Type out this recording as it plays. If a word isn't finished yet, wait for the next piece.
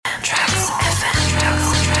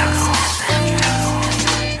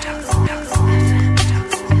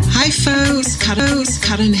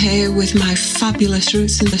Karen here with my fabulous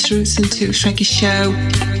Roots and Toots Reggae show,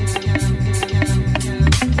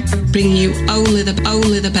 bringing you only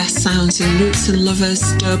the best sounds in roots and lovers,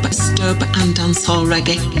 dub and dancehall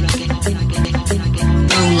reggae,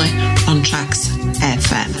 only on Tracks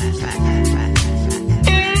FM.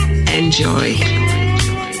 Enjoy.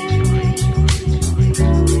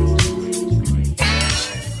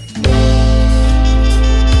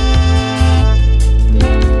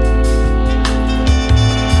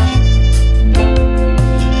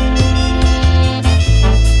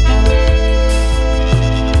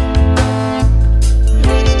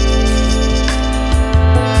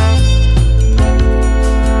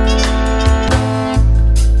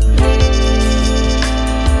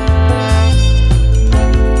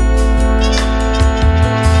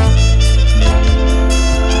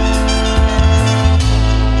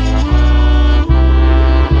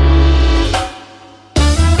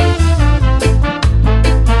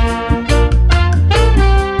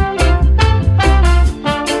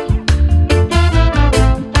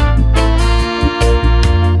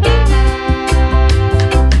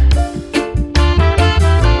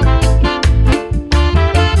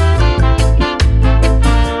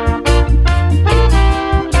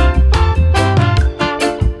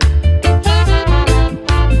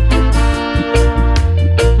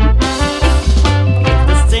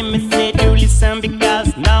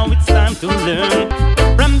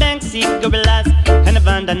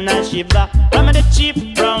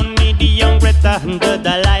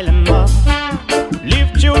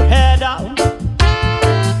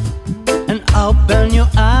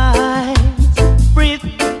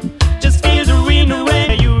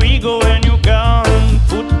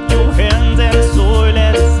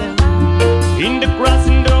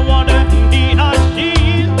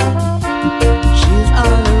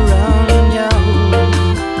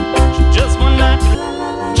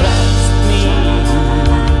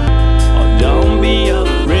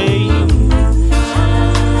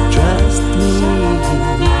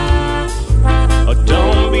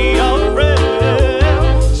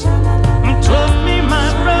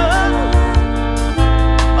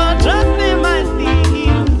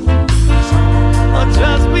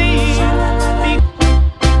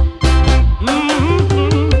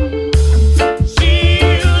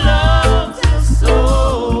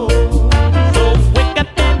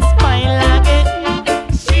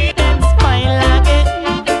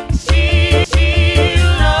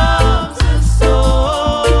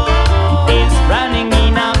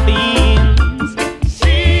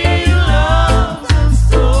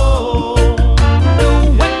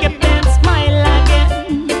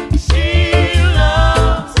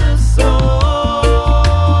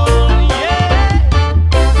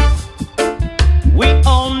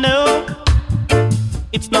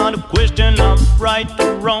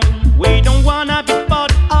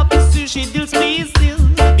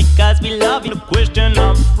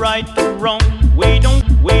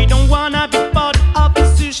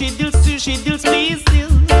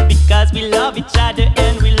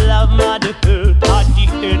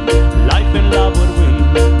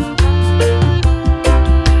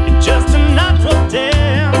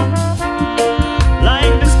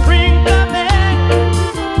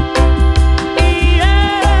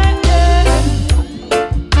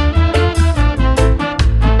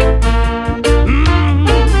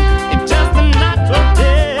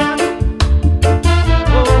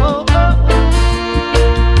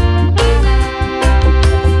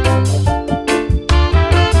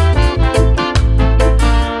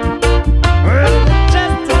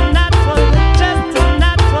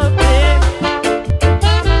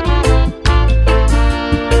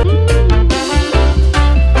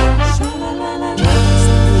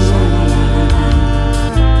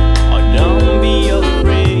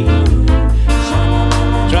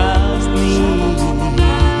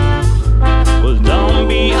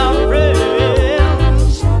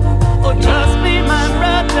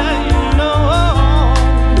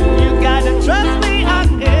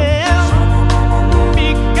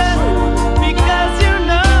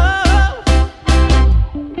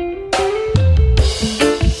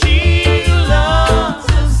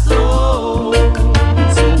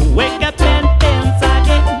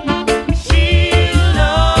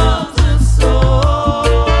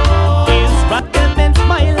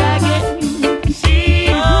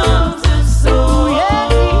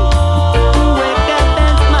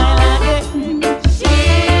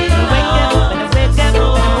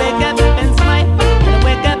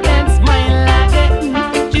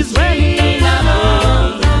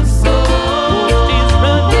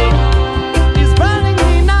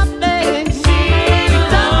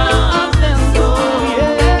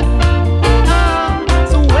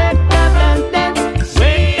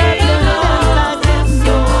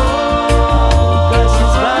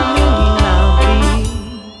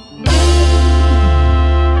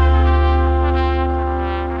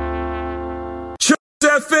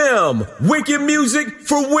 FM, wicked music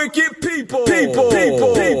for wicked people.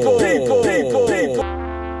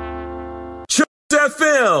 Toots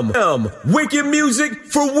FM, wicked music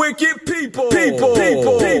for wicked people.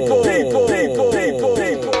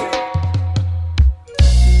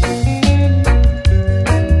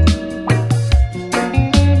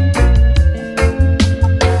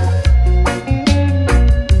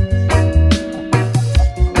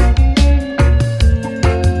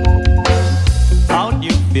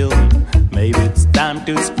 Time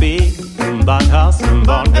to speak about us and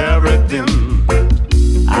about everything.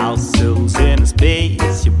 Our souls in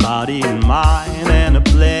space, your body and mind and a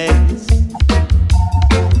place.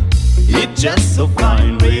 It's just so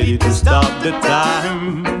fine, ready to stop the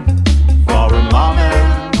time for a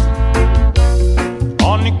moment.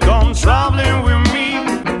 Only come traveling with me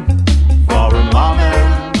for a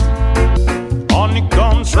moment. Only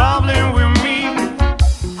come traveling with me.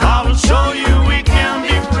 I will show you we can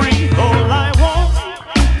be free. All I want.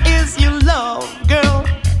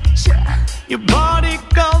 Your body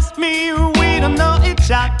calls me, we don't know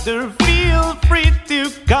each other. Feel free to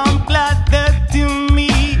come closer to me.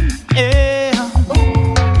 Yeah,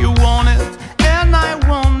 you want it and I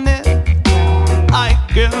want it. I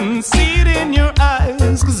can see it in your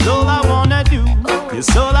eyes. Cause all I wanna do,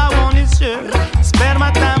 yes, all I want is share. Spend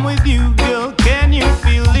my time with you, girl. Can you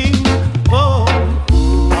feel it? Oh,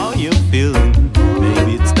 how you feeling?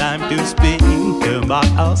 Maybe it's time to speak about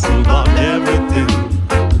us, about everything.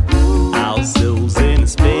 Souls in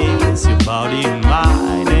space, your body and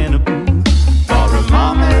mind and for a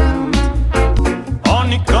moment.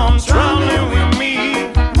 Only come traveling with me.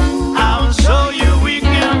 I will show you we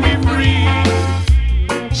can be free.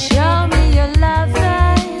 Show me your love,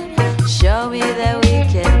 show me that we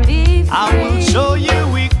can be free. I will show you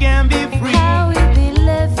we can be free. How we be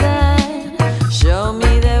living. Show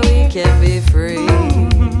me that we can be free.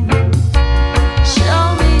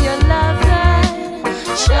 Show me your love,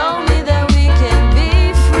 show me.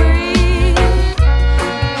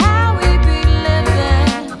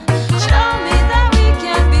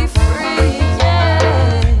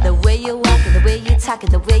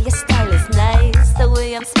 The way your style is nice, the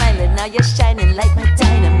way I'm smiling, now you're shining like my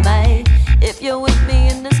dynamite. If you're with me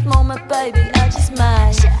in this moment, baby, I just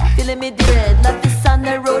might. Feeling me dread, love is on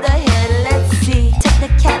the road ahead. Let's see,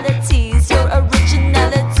 technicalities, your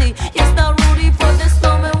originality. It's not Rudy for this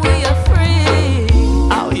moment, we are free.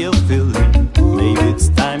 How you feeling? Maybe it's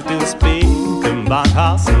time to speak about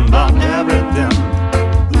us and about everything.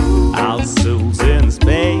 Our souls in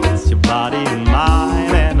space, your body and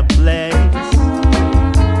mind and a place.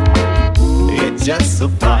 Just so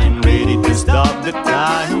fine, ready to stop the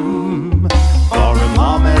time for a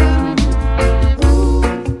moment.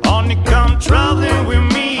 Only come traveling with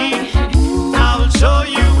me. I will show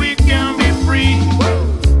you we can be free.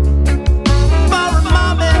 For a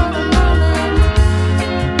moment.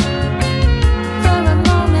 For a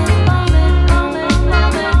moment.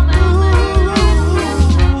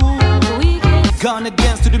 Gonna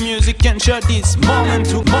dance to the music and share this moment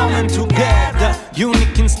together.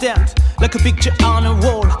 Unique instant. Like a picture on a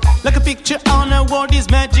wall, like a picture on a wall. This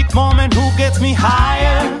magic moment, who gets me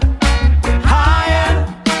higher, higher,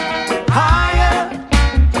 higher,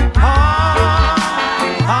 higher,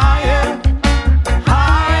 higher,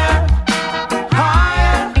 higher,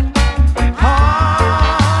 higher, higher.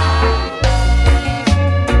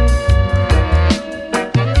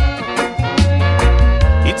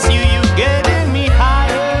 It's you getting me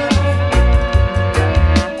higher.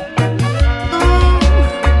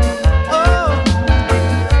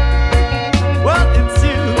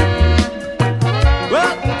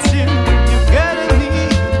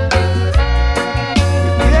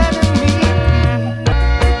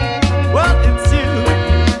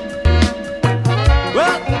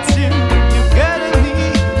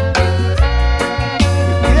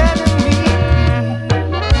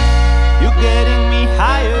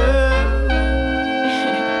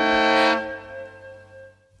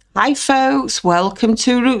 Hi folks, welcome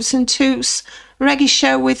to Roots and Toots Reggae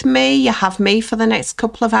Show with me. You have me for the next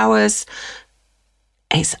couple of hours.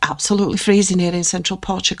 It's absolutely freezing here in central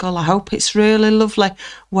Portugal. I hope it's really lovely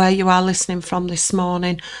where you are listening from this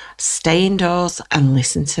morning. Stay indoors and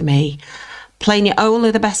listen to me. Playing you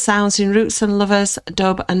only the best sounds in Roots and Lovers,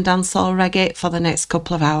 dub and dancehall reggae for the next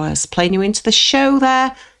couple of hours. Playing you into the show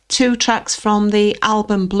there. 2 tracks from the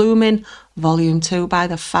album Blooming, Volume 2 by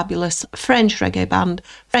the fabulous French reggae band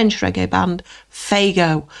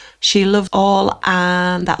Fago. She Loved All,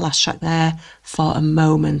 and that last track there, For a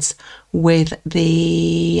Moment, with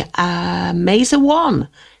the Mesa One.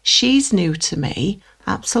 She's new to me.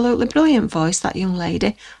 Absolutely brilliant voice, that young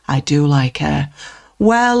lady. I do like her.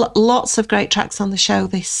 Well, lots of great tracks on the show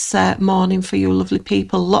this morning for you lovely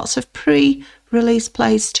people. Lots of pre-release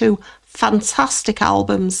plays too. Fantastic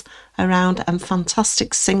albums around and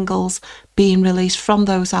fantastic singles being released from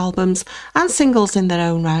those albums and singles in their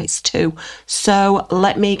own rights too. So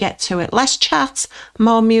let me get to it. Let's chat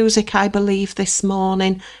more music, I believe, this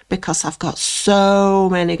morning, because I've got so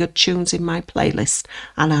many good tunes in my playlist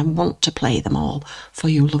and I want to play them all for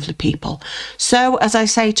you lovely people. So as I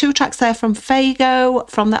say, 2 tracks there from Fago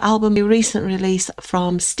from the album you recently released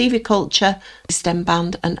from Stevie Culture, STEM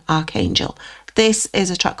Band and Archangel. This is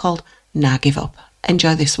a track called Nah Give Up.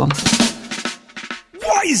 Enjoy this one.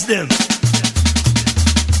 Why is them?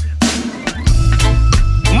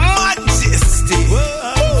 Majesty.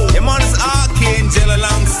 Your man's Archangel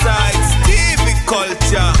alongside Stevie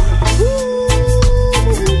Culture.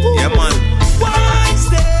 Yeah, man. Why is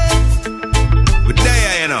them? We're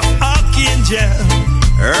there, you know. Archangel.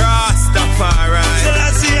 Rastafari. So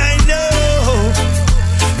I see, I know.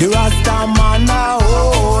 The Rasta man a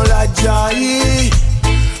whole a joy.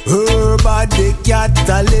 Everybody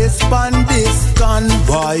catalyst on this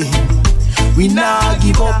convoy. We nah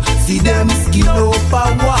give up, see them skin up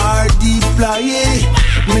a war deploy.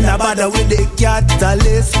 We nah bother with the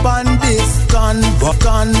catalyst on this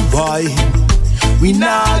convoy. We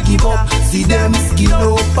nah give up, see them skin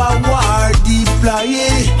up a war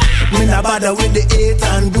deploy. We nah bother with the hate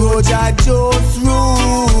and grudge, just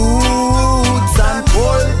roots and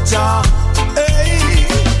culture.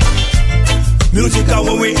 Music are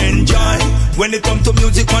what we enjoy. When it come to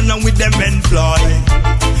music, man, and with them employ.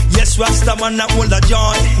 Yes, Rasta man, that hold a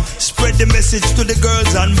joy. Spread the message to the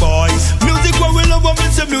girls and boys. Music what we love, and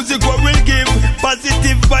it's a music what we give.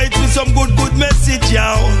 Positive vibes with some good message,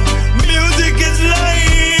 yo. Music is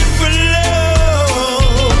life,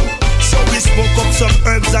 love. So we smoke up some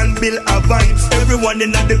herbs and build our vibes. Everyone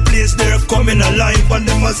in the place, they're coming alive. And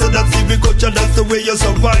them must say that's civic culture, that's the way you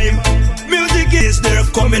survive. Music is they're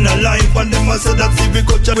coming alive. And them must say that's civic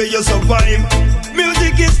culture, where you survive.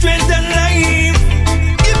 Music is strength and life.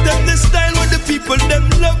 Give them the style where the people them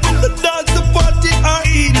love. In the dance, the party, or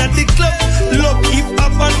in at the club. Love hip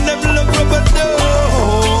hop and them love rubber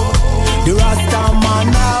dub. The Rasta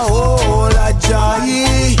man a whole a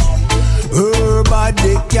joy.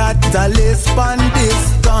 Everybody catalyst on this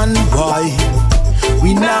convoy.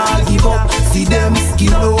 We nah give up, see them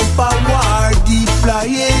skin up a war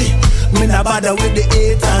deploy. Me nah bother with the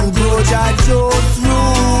hate and grudge, I just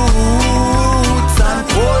roots and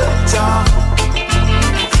culture.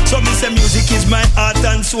 So me say music is my heart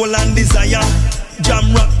and soul and desire.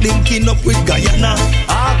 Jam rock linking up with Guyana.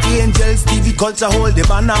 Archangel, Stevie Culture hold the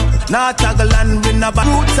banner. Nah taggle and win about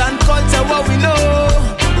roots and culture what we know.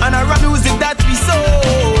 And I rap music that we sow.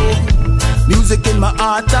 Music in my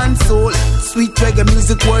heart and soul. Sweet reggae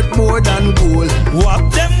music worth more than gold.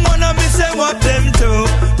 Wap them wanna me say wap them too.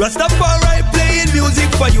 Rastafari playing music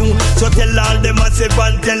for you. So tell all them massive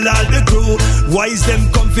and tell all the crew. Why is them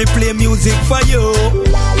come fi play music for you?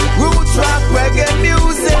 Roots rock reggae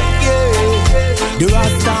music, yeah. The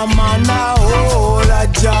Rasta man a whole a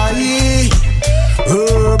joy.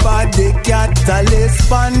 Everybody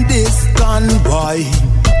catalyst on this convoy.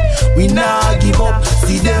 We nah give up,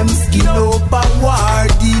 see them skin up a war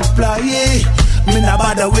deploy. Me nah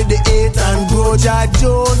bother with the hate and grudge, I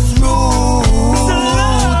just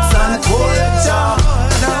roots and culture.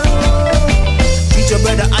 Teach your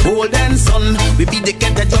brother and golden son. We be the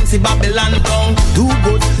cat that jumps in Babylon town. Do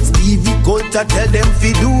good, Stevie Culture tell them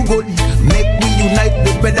fi do good. Make we unite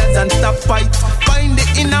the brothers and stop fight. Find the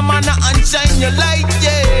inner manna and shine your light,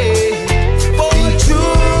 yeah. Be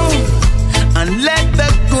true. And let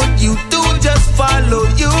the good you do just follow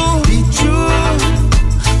you. Be true.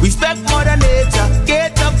 Respect Mother Nature.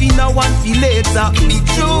 Get up in a one feel later. Be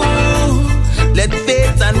true. Let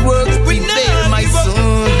faith and works prevail, my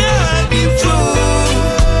son. Be true.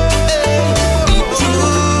 Be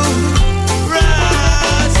true.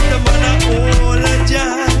 Rasta man a whole a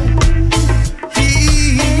joy.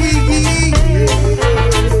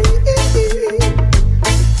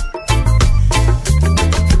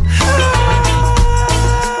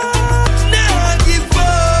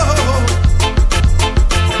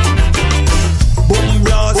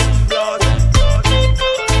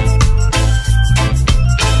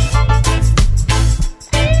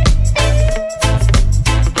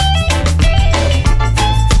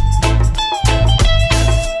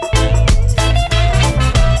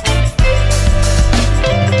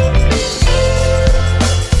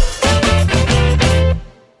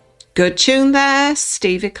 Good tune there,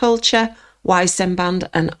 Stevie Culture, Wisdom Band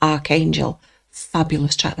and Archangel.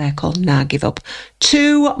 Fabulous track there called Nah Give Up.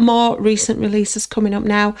 2 more recent releases coming up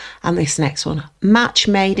now, and this next one, Match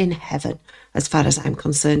Made in Heaven. As far as I'm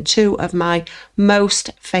concerned, 2 of my most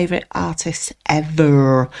favourite artists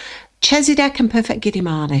ever. Chesedek and Perfect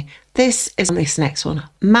Giddimani. This is this next one,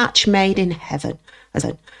 Match Made in Heaven.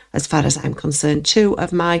 As far as I'm concerned, 2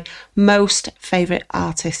 of my most favourite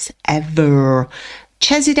artists ever.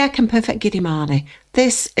 Chesedek and Perfect Giddimani.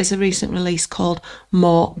 This is a recent release called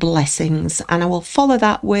More Blessings, and I will follow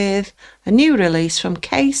that with a new release from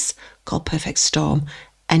Case called Perfect Storm.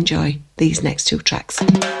 Enjoy these next 2 tracks.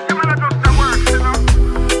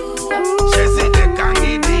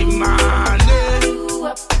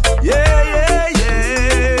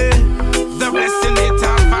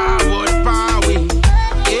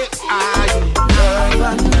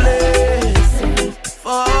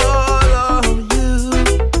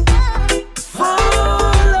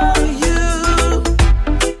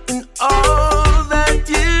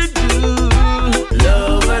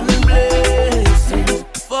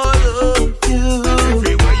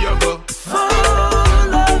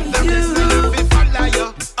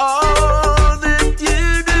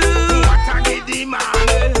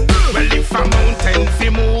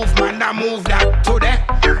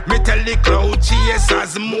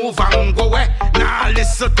 Move and go away. Now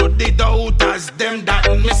listen to the doubters, them that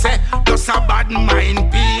me say. Just a bad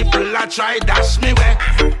mind people I try dash me way.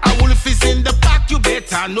 A wolf is in the pack, you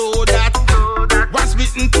better know that. Once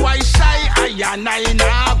bitten, twice shy, I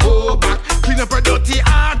now go back. Clean up a dirty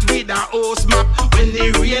heart with a hose map. When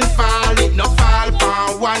the rain fall, it no fall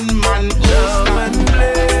for one man. Love and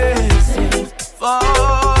blessings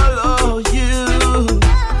follow you.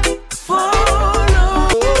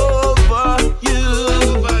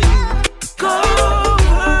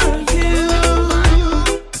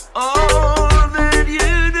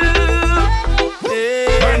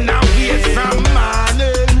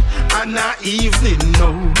 Evening, no.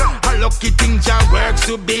 A lucky thing Jah works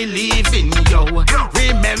to believe in, yo.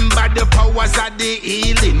 Remember the powers of the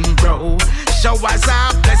healing, bro. Showers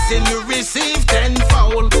of blessing you receive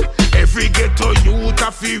tenfold. Every ghetto youth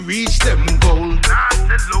have to reach them goal.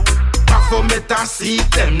 Baphomet seek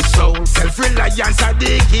them soul. Self-reliance are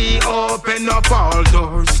the key, open up all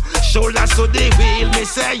doors. Shoulders to the wheel, me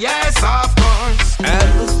say yes, of course.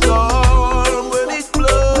 And the storm when it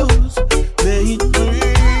blows, may it bring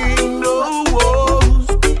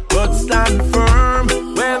stand firm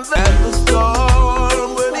when the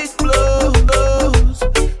storm when it blows.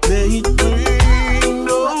 May it bring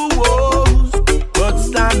no woes, but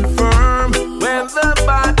stand firm when the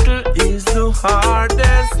battle is the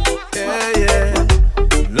hardest. Yeah, yeah.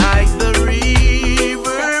 Like the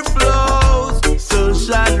river flows, so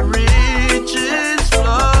shall riches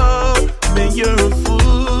flow. May your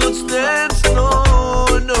footsteps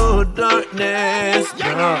know no darkness.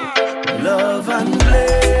 No. Love and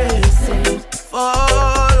blessings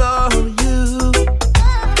follow you,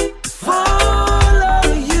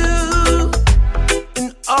 in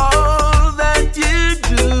all that you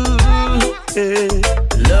do. Hey.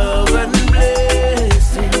 Love and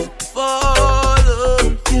blessings follow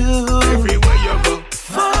you. Everywhere you go,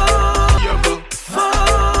 follow you.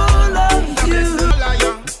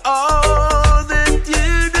 All that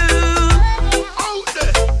you do. Out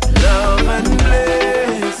there. Love and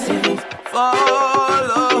blessings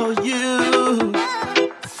follow you,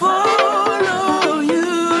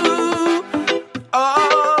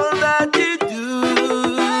 all that you do.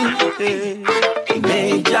 Hey.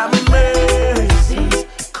 May Jah mercies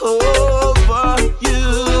cover you,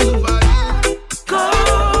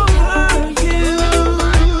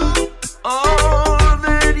 all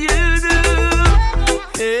that you do.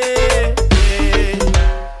 Hey.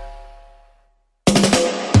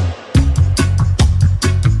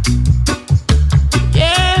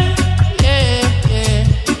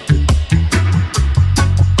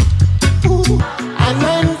 And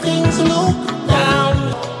when things look down,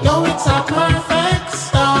 no, it's a perfect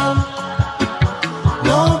storm.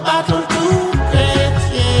 No battle too great,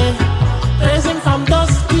 yeah. Praising from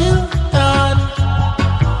dusk till dawn.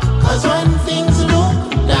 'Cause when things look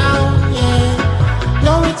down, yeah,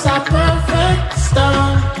 no, it's a perfect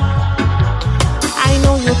storm. I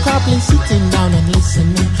know you're probably sitting down and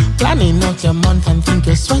listening, planning out your month and think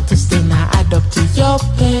your sweat is still not add up to your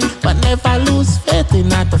pay. But never lose faith in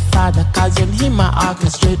the Father, 'cause in Him I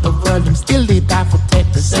orchestrate the world. Him still did that for take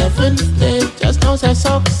the 7th day. Just know that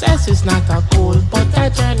success is not a goal, but a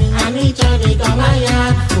journey, and he journey down a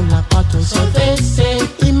yard full of bottles. So they say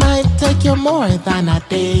He might take you more than a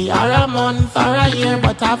day or a month or a year,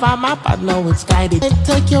 but have a map and know it's guided. It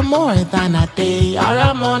take you more than a day or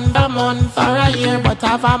a month or a year, but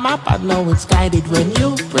have a map up, I know it's guided when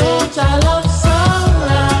you pray. I love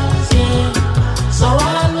sunrise, yeah. So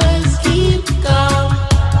always keep calm.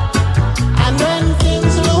 And when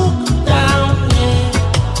things look down,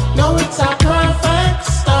 yeah, know it's a perfect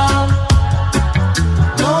storm.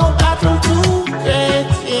 No battle too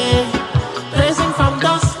great, yeah. Praising from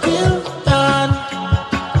dusk till dawn.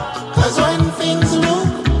 'Cause when things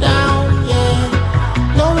look down,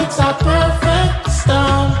 yeah, know it's a perfect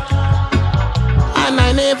storm. And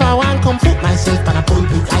I never want to come put myself on a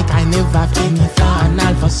pulpit like I never have any flaw. And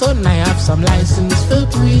all for sudden I have some license for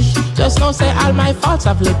preach. Just know say all my faults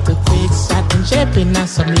have led to quicksand and shaping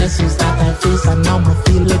as some lessons that I face. And now I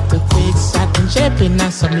feel led to quicksand and shaping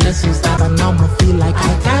as some lessons that I now I feel like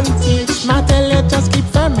I can teach. My tell you just keep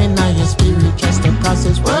firm in your spirit. Trust the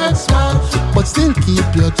process, work smart, but still keep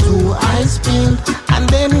your two eyes peeled. And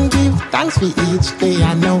then give thanks for each day.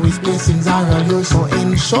 I know his blessings are all yours, so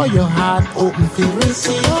ensure your heart open for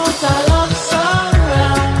receive. I love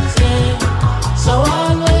sunrise, yeah. So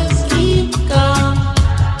always keep calm.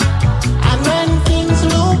 And when things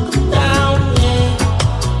look down, yeah,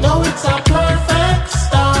 know it's a perfect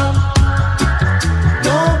storm.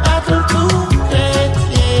 No battle too great,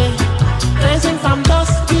 yeah. Praising from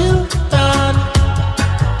dusk till dawn.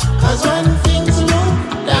 'Cause when things look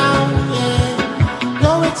down, yeah,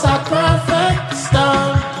 know it's a perfect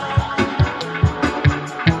storm.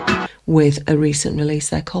 With a recent release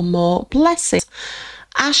they're called More Blessings.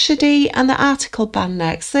 Ashady and the Article Band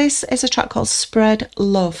next. This is a track called Spread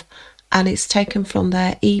Love, and it's taken from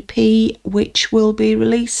their EP, which will be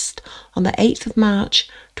released on the 8th of March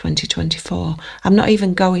 2024. I'm not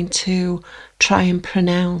even going to try and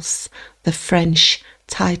pronounce the French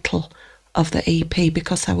title of the EP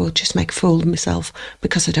because I will just make a fool of myself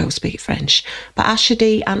because I don't speak French. But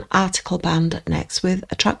Ashady and Article Band next with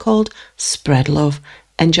a track called Spread Love.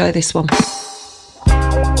 Enjoy this one.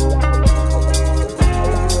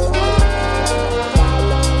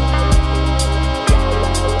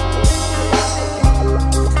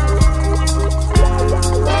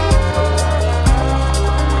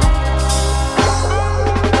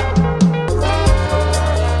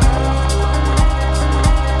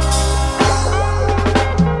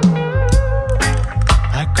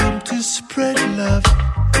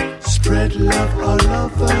 Spread love all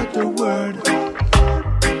over the world.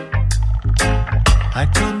 I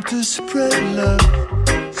come to spread love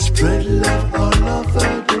all over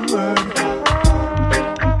the world.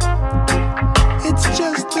 It's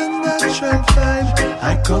just a natural vibe.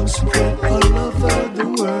 I come spread all over the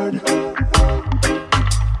world.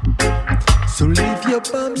 So leave your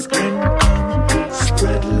bumps and come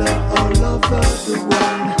spread love all over the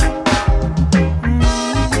world.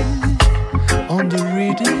 On the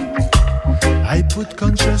reading, I put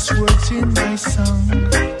conscious words in my song.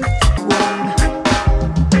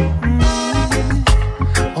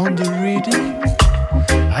 On the reading,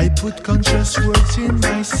 I put conscious words in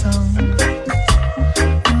my song.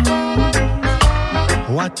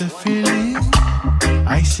 What a feeling,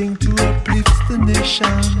 I sing to uplift the nation.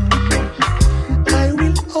 I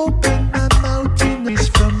will open my mouth in this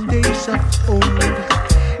from days of old.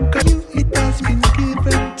 'Cause you it has been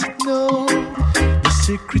given to know the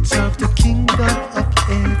secrets of the kingdom of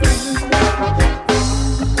heaven.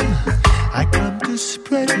 I come to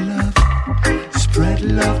spread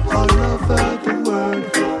love all over the world.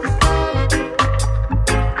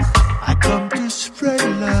 I come to spread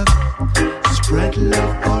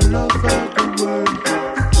love all over the world.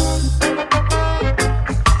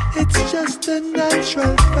 It's just a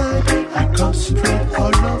natural vibe. I come spread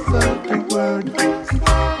all over the world.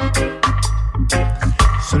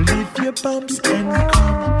 So leave your bumps and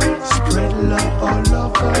come spread love all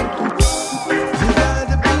over the world. You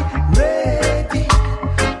gotta be ready.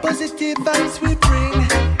 Positive vibes we bring.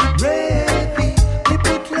 Ready. We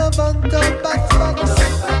put love on top of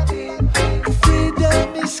freedom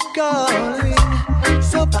is calling.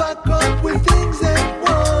 So back up with things and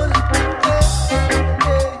one.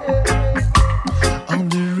 On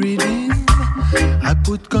the reading, I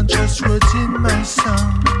put conscious words in my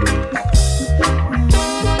song.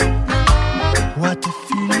 What a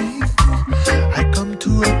feeling, I come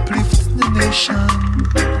to uplift the nation.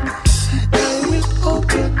 I will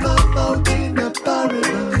open my mouth in a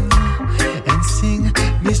parable and sing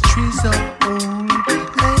mysteries of old.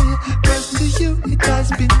 Cause to you it has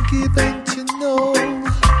been given to know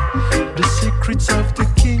the secrets of the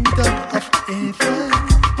kingdom of heaven.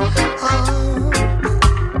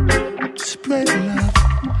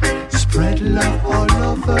 Spread love all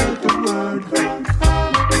over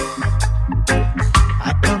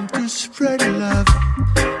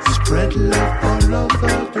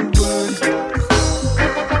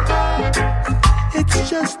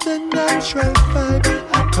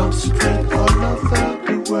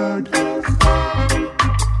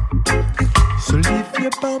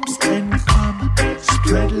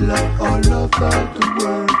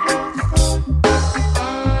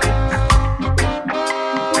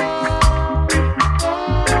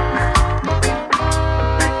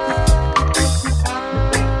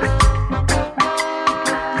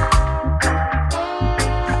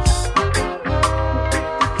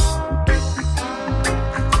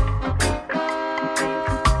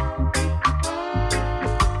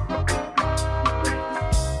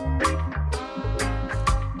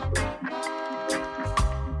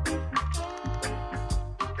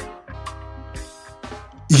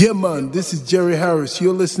Yeah, man, this is Jerry Harris.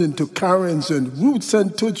 You're listening to Karen's and Roots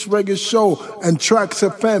and Toots Reggae Show and Tracks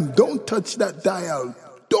FM. Don't touch that dial.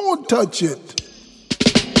 Don't touch it.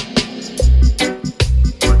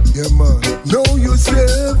 Yeah, man. Know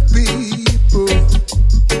yourself, people.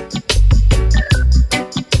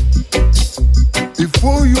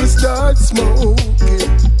 Before you start smoking,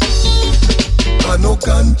 I know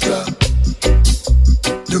ganja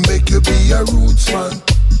to make you be a roots man.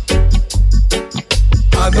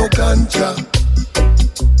 I know ganja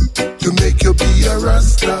to make you be a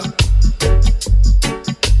rasta.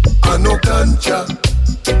 I know ganja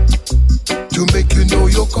to make you know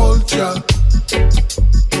your culture.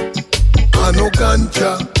 I know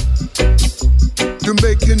ganja to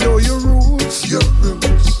make you know your roots, your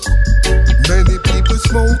roots. Many people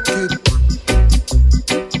smoke it,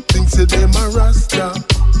 think say them a rasta.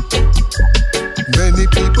 Many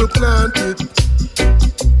people plant it,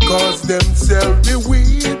 cause themselves the weed.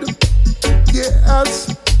 Yes,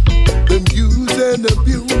 them use and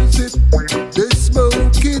abuse it. They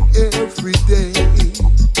smoke it every day.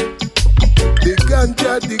 The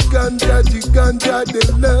ganja, the ganja, the ganja, they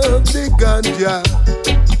love the ganja.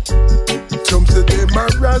 Some say them a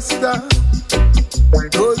rasta,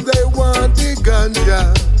 cause they want the ganja.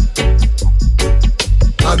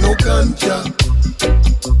 I know ganja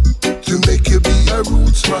to make you be a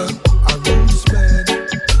roots man, a roots man.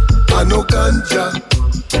 I know ganja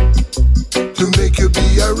to make you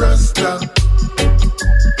be a rasta.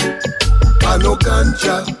 I know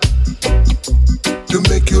ganja to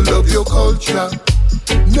make you love your culture.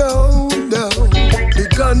 No, no, the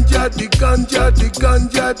ganja, the ganja, the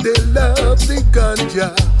ganja, they love the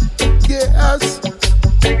ganja. Yes,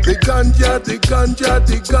 the ganja, the ganja,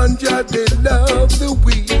 the ganja, they love the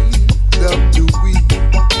weed, love the weed.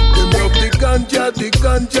 They love the ganja, the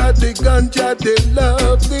ganja, the ganja, they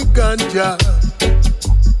love the ganja.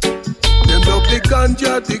 They love the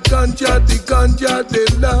ganja, the ganja, the ganja, they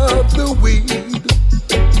love the weed.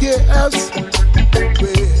 Yes,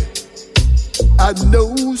 I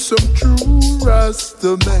know some true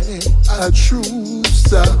Rasta man, a true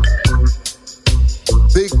sir.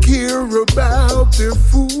 They care about their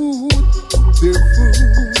food, yeah.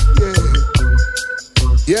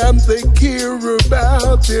 Yeah, they care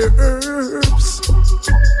about their herbs,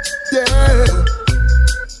 yeah.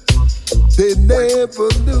 They never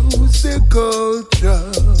lose their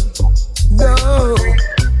culture, no.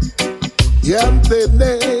 Yeah, they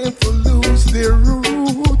never lose their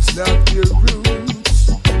roots, not their roots.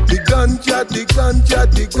 The ganja, the ganja,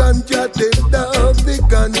 the ganja, they love the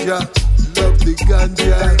ganja, love the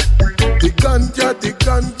ganja. The ganja, the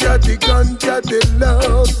ganja, the ganja, they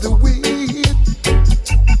love the weed.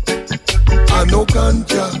 I know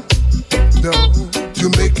ganja, no, to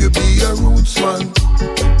make you be a roots man.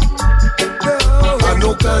 No, I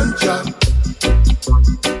know ganja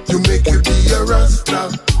to make you be a rasta,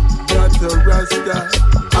 not a rasta.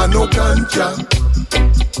 I know ganja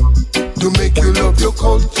to make you love your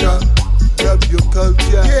culture, love your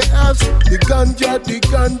culture. Yes, the ganja, the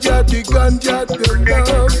ganja, the ganja, they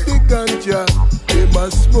love the ganja. They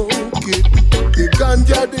must smoke it. The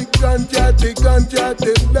ganja, the ganja, the ganja,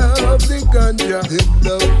 they love the ganja. They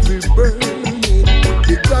love the burning.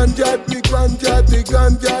 The ganja, the ganja, the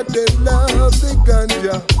ganja, they love the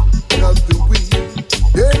ganja. Love the weed.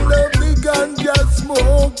 They love the ganja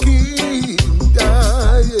smoking.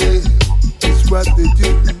 Yeah, it's what they do.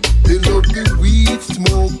 They love the weed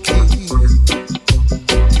smoking.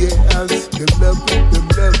 Yes, they love it, they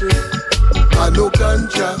love it. I know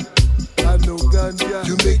ganja. I know ganja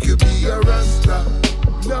to make you be a rasta.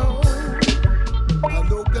 No, I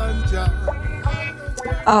know ganja.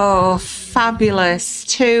 Oh, fabulous.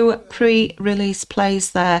 2 pre-release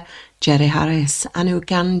plays there. Jerry Harris and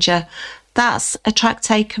Uganja. That's a track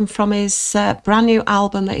taken from his brand new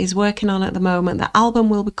album that he's working on at the moment. The album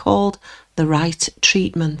will be called The Right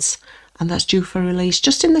Treatment, and that's due for release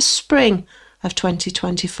just in the spring of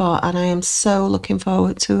 2024, and I am so looking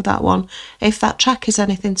forward to that one. If that track is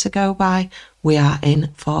anything to go by, we are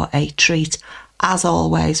in for a treat, as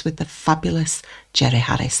always, with the fabulous Jerry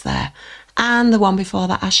Harris there. And the one before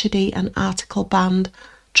that, Asher D and Article Band,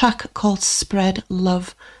 track called Spread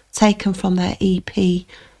Love, taken from their EP,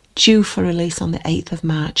 due for release on the 8th of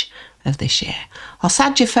March of this year. I'll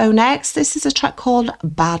sad your phone next. This is a track called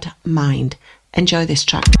Bad Mind. Enjoy this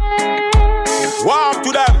track. Walk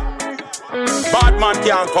to them. Bad man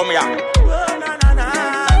can't come here.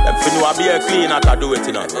 Them finna be a clean at do it,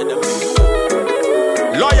 you know.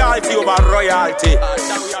 Loyalty over royalty.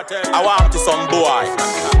 I want to some boy.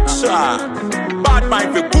 Sure. Bad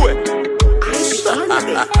mind for good.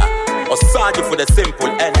 Or Sergeant for the simple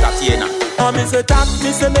entertainment. entertainer. I me say talk,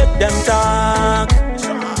 me say make them talk.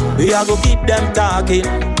 We a go keep them talking.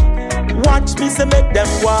 Watch me say make them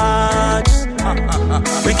watch.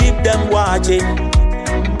 We keep them watching.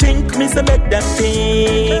 Think me say make them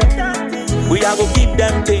think. We a go keep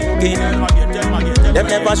them thinking. Them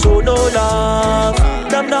never show no love.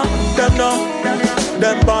 Them no.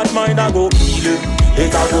 Them bad mind a go kill it.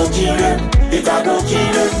 It a go kill it. It a go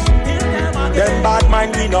kill it. Them bad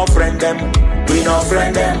mind we no friend them. We no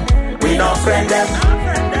friend them. We no friend them.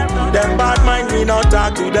 Them bad mind we no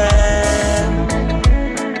talk to them.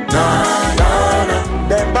 No.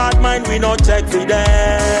 Them bad mind we no check for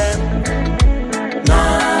them. No.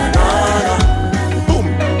 Boom.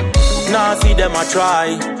 Now see them a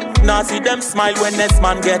try. Now see them smile when next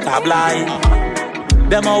man get a blind.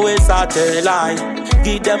 Them always a tell lie.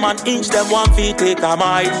 Give them an inch, them want to take a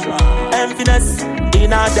mile. Emptiness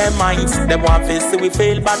in all them minds. Them want to see we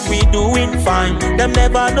fail, but we doing fine. Them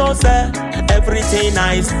never know, sir, everything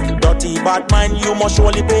nice. Dirty bad mind, you must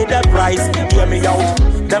surely pay the price. Hear me out.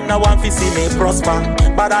 Them now want to see me prosper,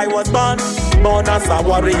 but I was born as a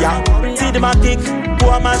warrior. See them a kick,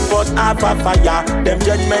 poor man but half a fire. Them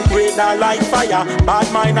judgment rate are like fire.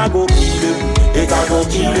 Bad mind a go kill him. It a go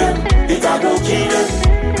kill him. It a go kill him.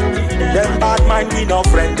 Them bad mind we no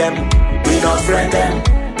friend them. We no friend them.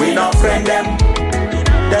 We no friend them.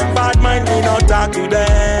 Them bad mind we no talk to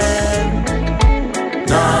them.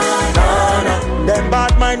 No. Them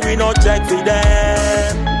bad mind we no check for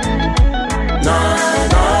them. No.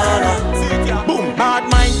 Boom. Bad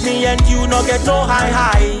mind me and you no get no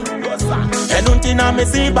high. And until I me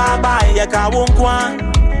see bye you can't won't go on.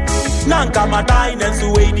 Nanka ma die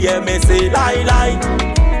nensu way the me say lie.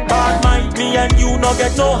 Bad mind me and you no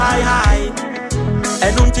get no high.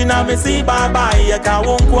 And until I me see bye you can't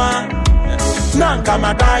won't go on. Nanka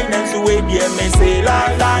ma die nensu way the me say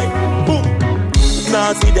lie. Boom.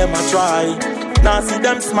 Now see them a try. Now see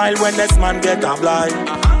them smile when this man get a blind.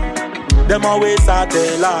 Them always a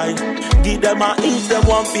tell lie. Give them a inch, them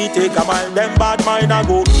want to take a mile. Them bad mind a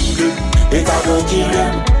go kill it. It a go kill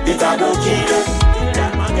them. It a go kill them.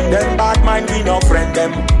 Them bad mind we no friend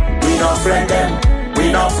them. We no friend them.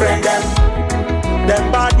 We no friend them.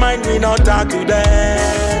 Them bad mind we no talk to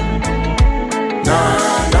them. No.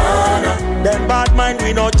 Them bad mind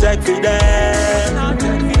we no check for them.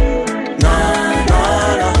 No.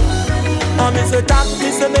 I me say talk,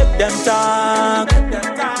 me say make them talk.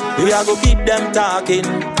 We a go keep them talking.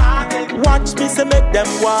 Watch me say make them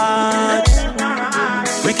watch.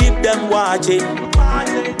 We keep them watching.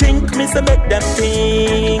 Think me say make them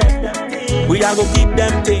think. We a go keep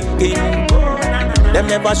them thinking. Them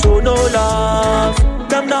never show no love.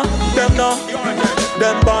 Them no.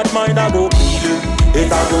 Them bad mind a go kill it.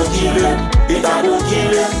 It a go kill it. It a go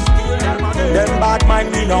kill it. Them bad mind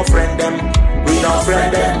we no friend them. We no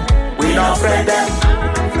friend them. We no friend them.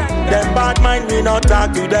 Them bad mind we no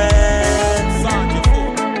talk to them.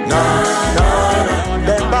 No.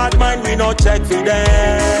 Them bad mind we no check for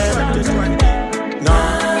them. No.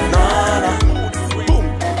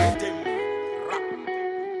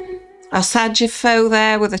 Outside Your Foe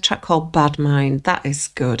there with a track called Bad Mind. That is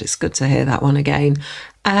good. It's good to hear that one again.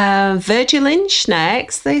 Virgil Lynch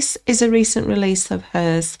next. This is a recent release of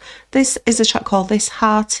hers. This is a track called This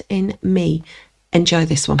Heart in Me. Enjoy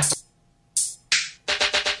this one.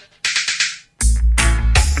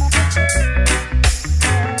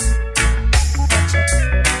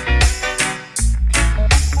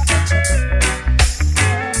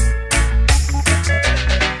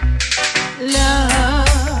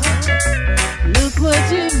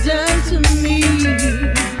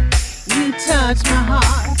 Touch my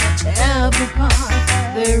heart, every part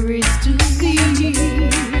there is to be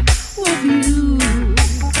with you.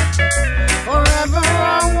 Forever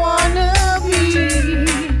I wanna be.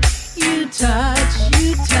 You touch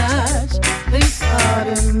this part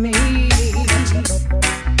of me.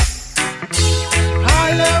 Our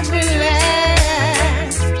love will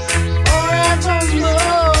last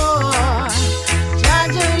forevermore.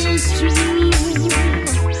 Judge is true,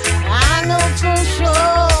 I know for sure.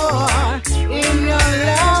 In your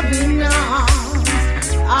loving arms,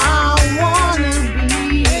 I wanna be.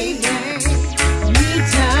 You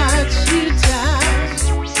touch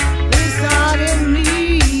this heart in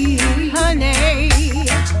me, honey.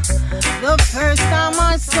 The first time I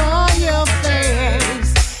saw your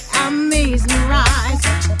face, I'm mesmerized,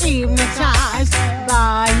 hypnotized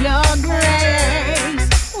by your grace.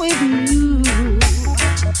 With you,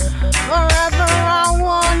 forever I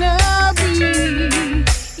wanna be.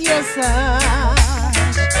 Yes, a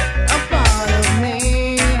part of me.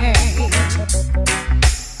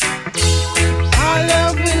 Our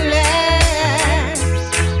love will last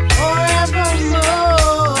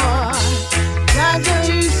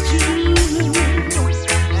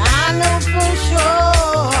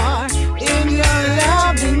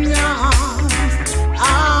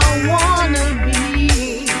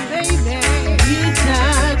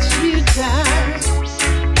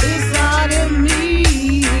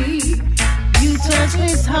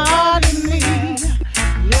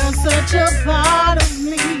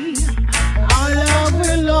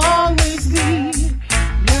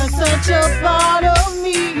such a part of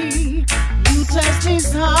me. You touch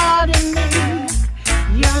this heart in me.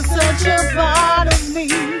 You're such a part of me.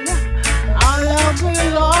 Our love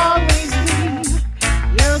will always be.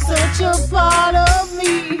 You're such a part of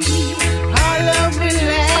me. Our love will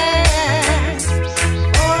last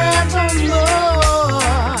forevermore.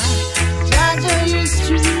 Jaja is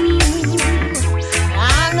true.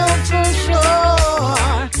 I know for sure.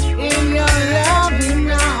 In your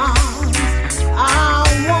loving arms, I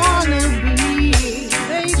wanna be,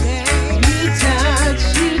 baby. You touch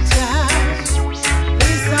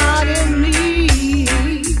this heart in me.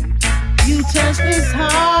 You touch this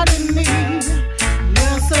heart in me.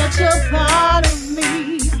 You're such a part of me.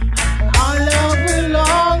 Our love will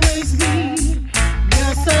always be.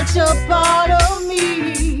 You're such a part of me.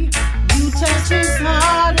 You touch this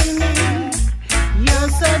heart in me. You're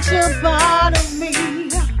such a part of me.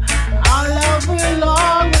 Our love will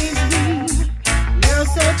always be. You're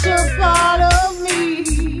such a part of me.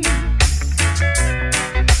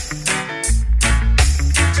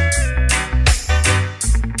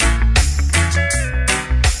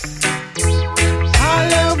 Our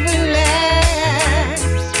love will last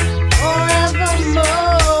forevermore.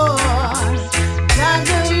 That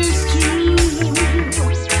is true.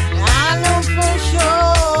 I know for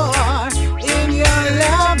sure. In your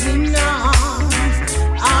loving arms,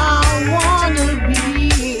 I wanna be.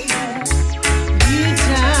 You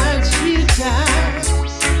touch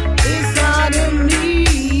this heart in me.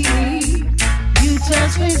 You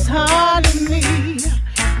touch this heart in me.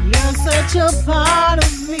 You're such a part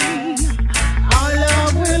of me. Our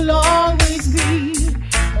love will always be.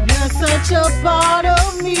 You're such a part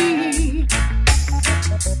of me.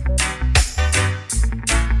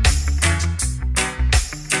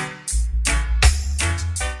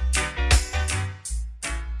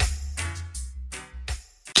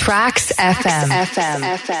 Tracks FM.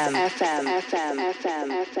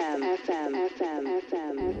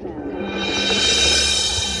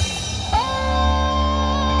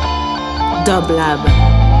 Dub Lab.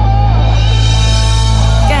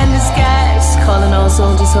 Candace Cash calling all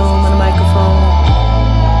soldiers home on the microphone.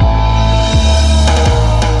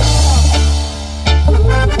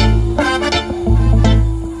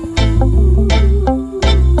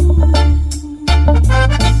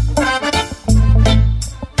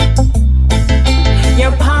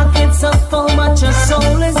 Your pockets are full, but your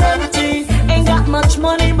soul is empty. Ain't got much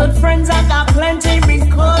money, but friends I got plenty.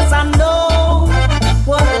 Because I know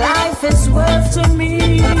what life is worth to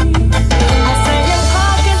me. I say your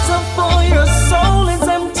pockets are full, your soul is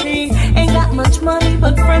empty. Ain't got much money,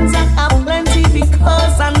 but friends I got plenty.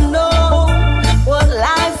 Because I know what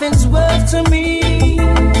life is worth to me.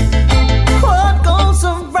 What goes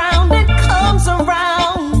around, it comes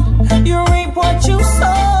around. You reap what you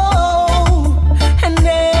sow.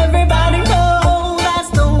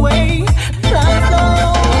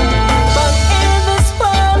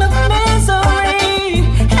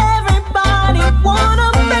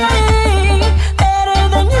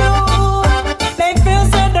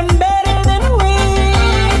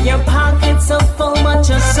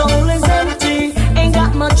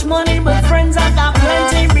 Money, but friends I got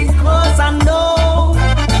plenty. Because I know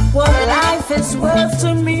what life is worth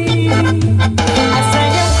to me. I say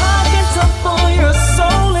your pockets are full, your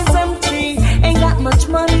soul is empty. Ain't got much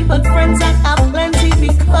money, but friends I got plenty.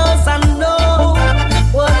 Because I know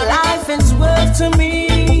what life is worth to me.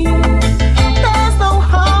 There's no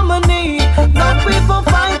harmony, no people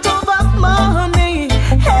fight over money.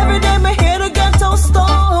 Every day me hear the ghetto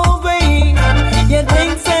story. You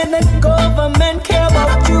think say the government care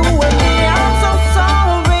about you and me? I'm so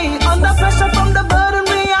sorry. Under pressure from the burden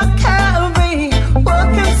we are carry.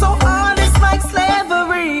 Working so hard it's like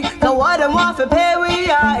slavery. Now what them want to pay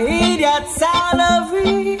we are idiot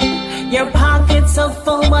salary. Your pockets are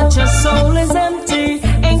full but your soul is empty.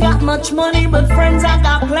 Ain't got much money but friends I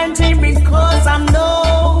got plenty. Because I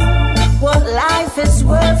know what life is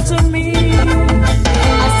worth to me.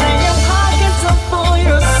 I say your pockets are full,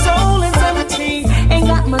 your soul is empty. Ain't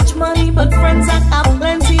got much money, but friends I got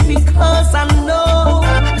plenty. Because I know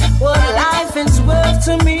what life is worth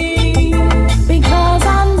to me. Because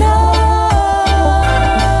I know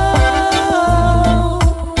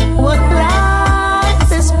what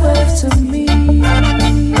life is worth to me.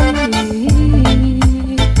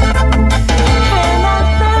 And I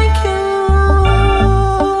thank you,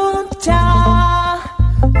 Jah,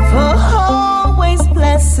 for always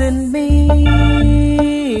blessing me.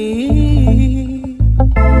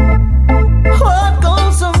 What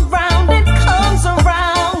goes around, it comes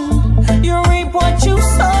around. You reap what you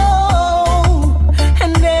sow.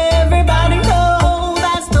 And everybody knows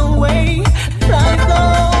that's the way life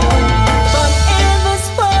goes.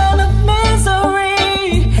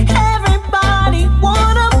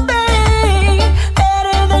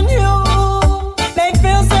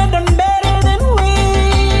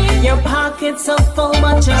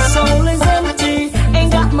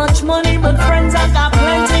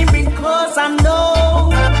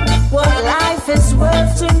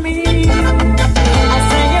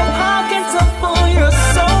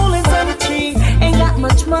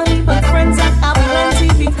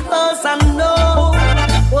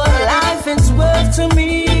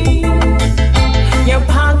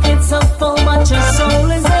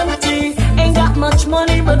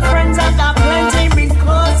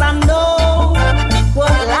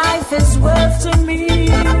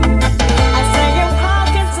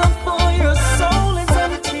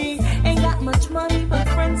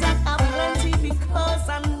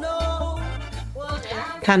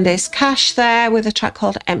 Candice Cash there with a track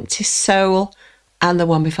called Empty Soul, and the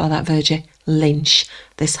one before that, Virgie Lynch,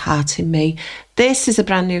 This Heart in Me. This is a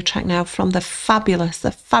brand new track now from the fabulous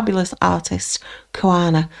artist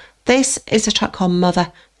Koana. This is a track called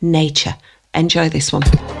Mother Nature. Enjoy this one.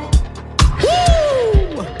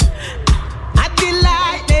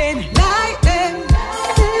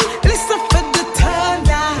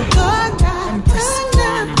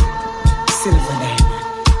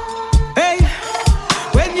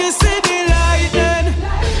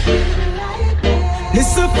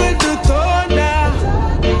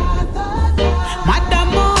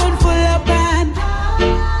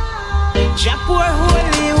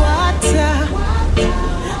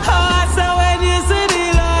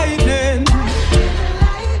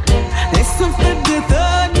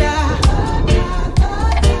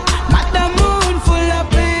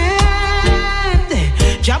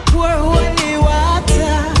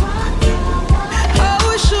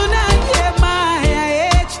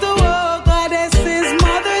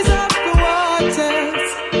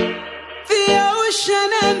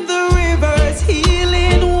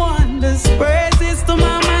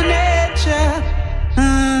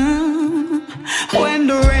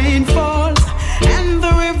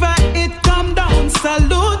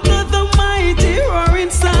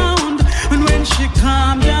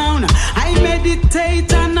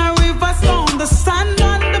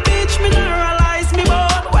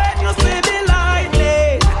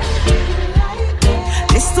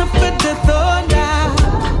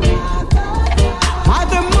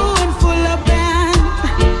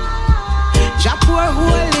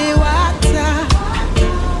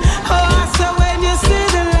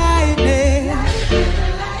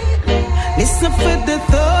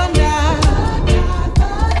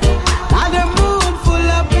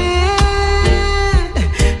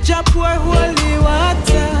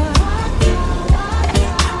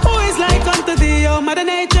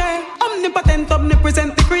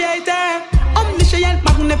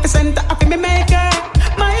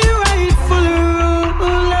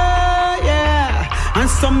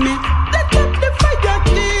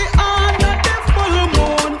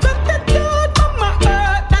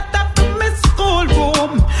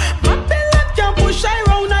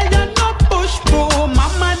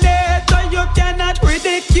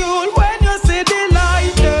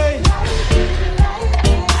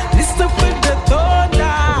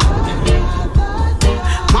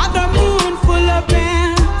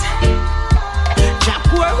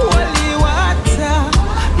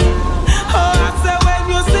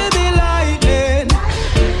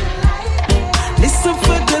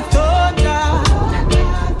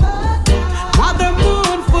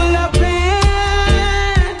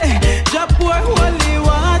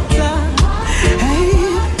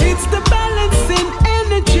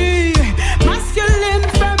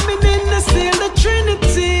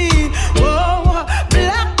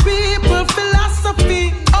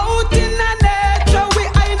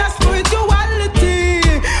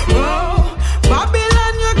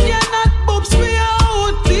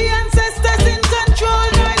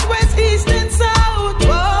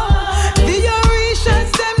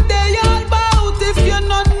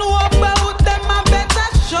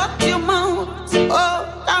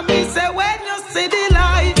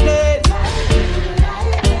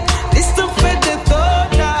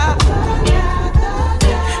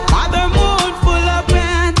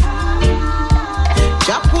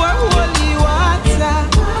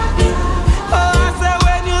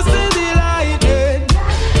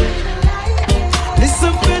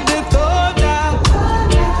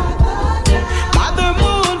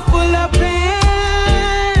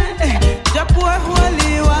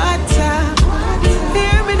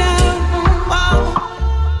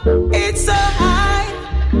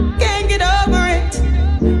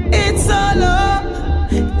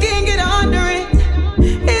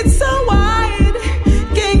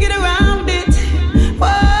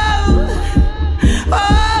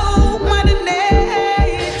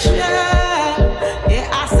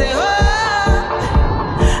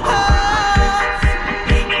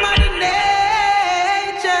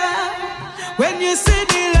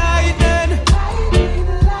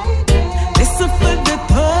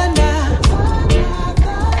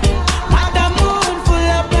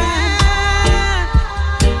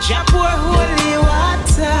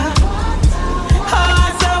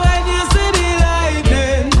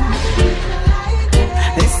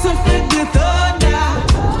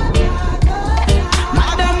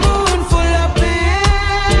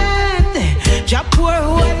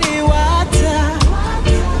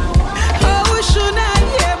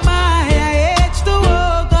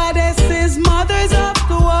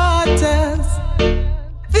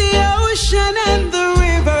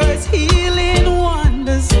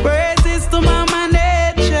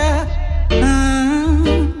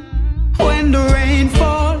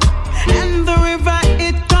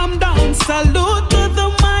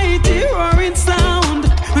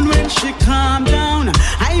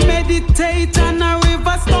 sweet and a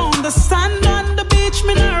river stone. The sand on the beach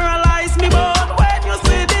mineralize me bone. When you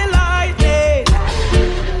see the lightning,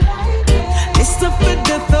 listen for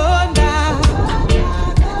the thunder.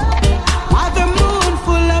 While the moon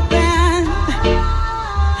full of band,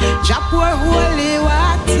 drop where holy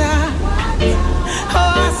water.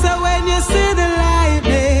 Oh, so when you see the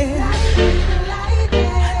lightning,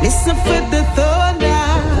 listen for the thunder.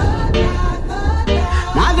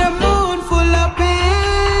 Mother moon full of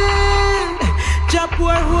pain, drop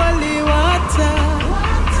where holy water.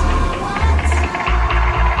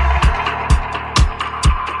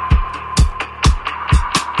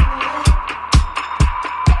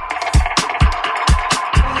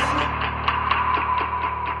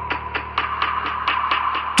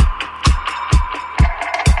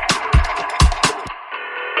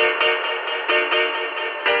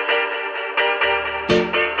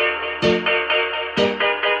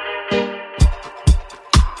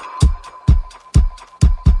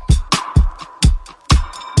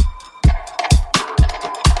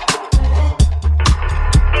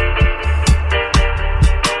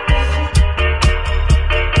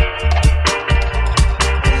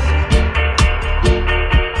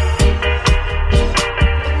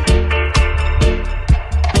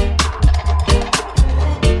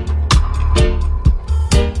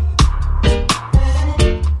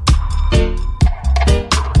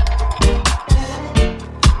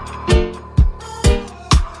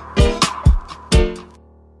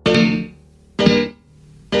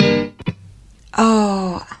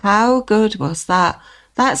 How good was that?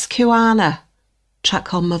 That's Kuana, track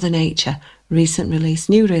called Mother Nature, recent release,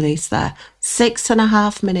 new release there.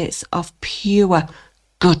 6.5 minutes of pure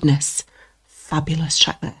goodness. Fabulous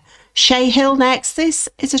track there. Shay Hill next. This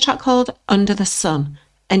is a track called Under the Sun.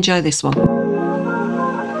 Enjoy this one.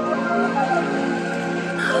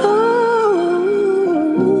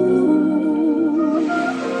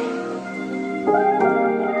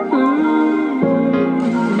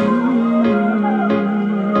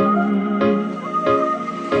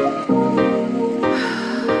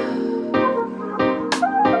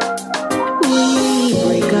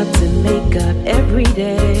 Every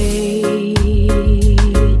day,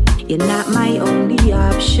 you're not my only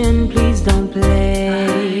option. Please don't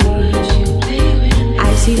play.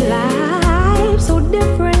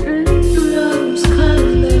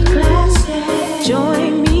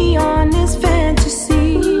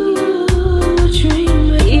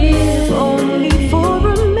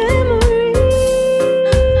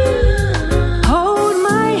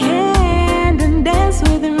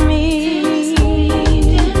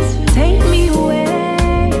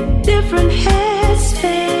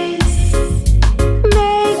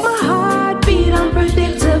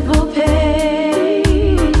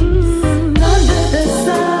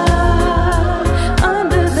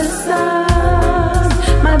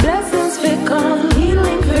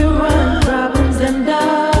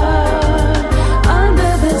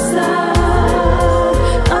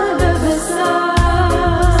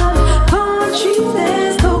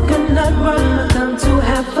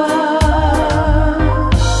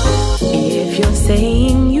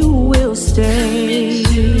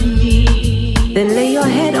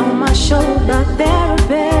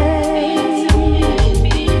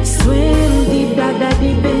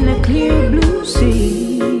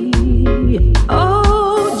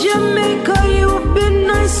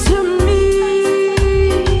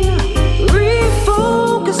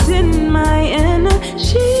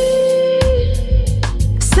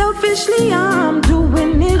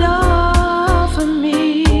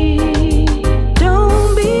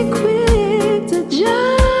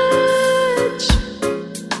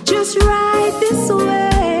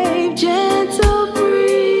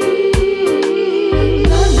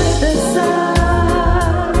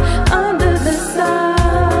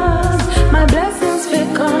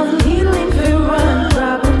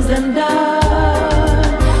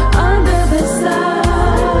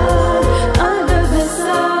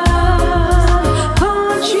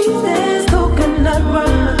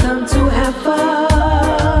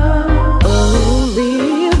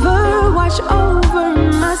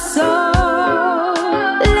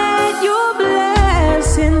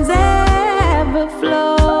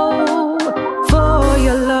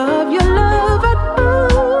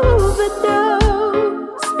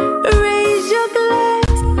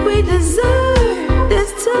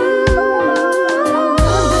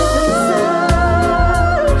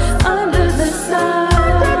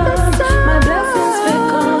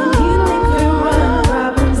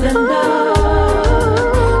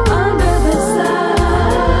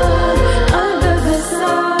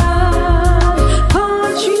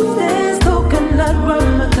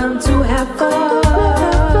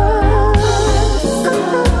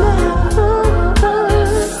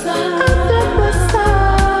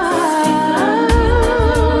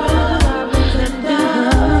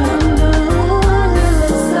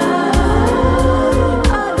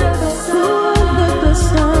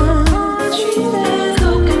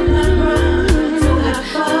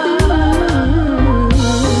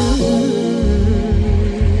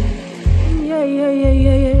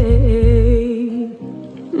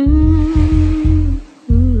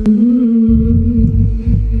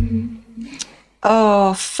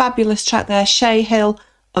 Oh, fabulous track there, Shay Hill,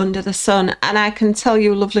 Under the Sun. And I can tell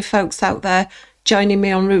you, lovely folks out there joining me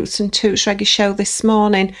on Roots and Toots Reggae Show this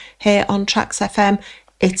morning here on Tracks FM,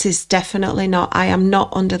 it is definitely not. I am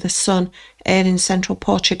not under the sun here in central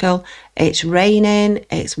Portugal. It's raining,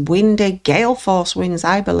 it's windy, gale force winds,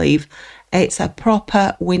 I believe. It's a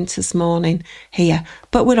proper winter's morning here,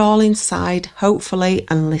 but we're all inside, hopefully,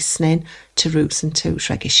 and listening to Roots and Toots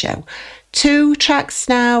Reggae Show. 2 tracks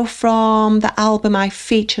now from the album I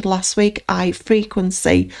featured last week, High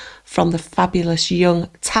Frequency, from the fabulous young,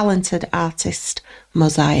 talented artist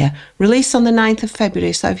Mosiah, released on the 9th of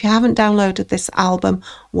February. So if you haven't downloaded this album,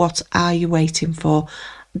 what are you waiting for?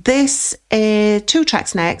 This is 2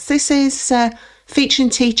 tracks next. This is featuring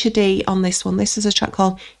Teacher D on this one. This is a track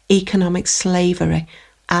called Economic Slavery,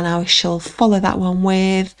 and I shall follow that one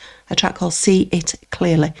with a track called See It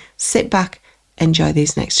Clearly. Sit back, enjoy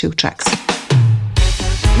these next 2 tracks.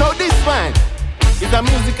 Now this one is a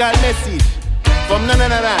musical message from the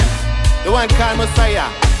one called Mosiah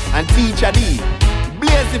and Teacher D.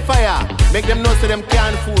 Blaze the fire, make them know so them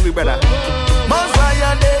can't fool me, brother.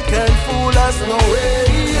 Mosiah, they can't fool us no way,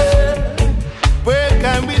 yeah. Work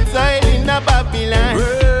and we toil in a Babylon.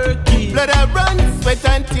 Working. Blood that runs, sweat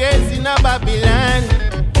and tears in a Babylon.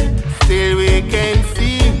 Still we can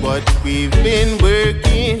see what we've been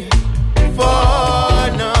working for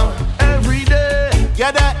now. Every day,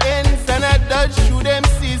 gather ends and a dodge through them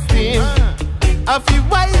system. I feel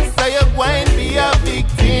wise, so you won't be a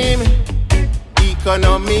victim.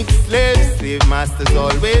 Economic slaves, slave masters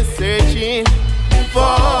always searching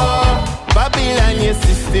for Babylon. Your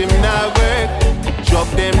system not work, job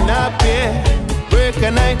them not pay. Work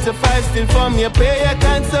a 9 to 5, still from your pay, you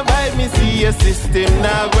can't survive. Me see your system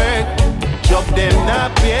not work, job them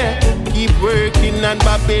not pay. Keep working and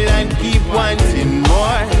Babylon keep wanting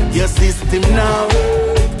more. Your system now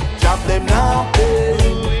work, job them now pay.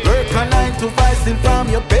 Work a 9 to 5, still from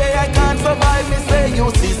your pay, I can't survive. Me say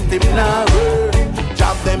your system now work,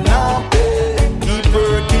 job them now pay. Keep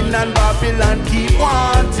working and Babylon keep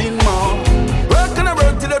wanting more. Work and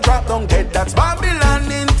work till the drop don't get, that's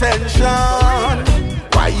Babylon intention.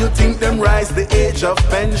 Why you think them rise the age of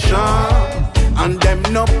pension? And them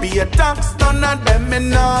no pay a tax, none of them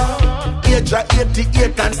enough. Age of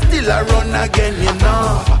 88 and still a run again, you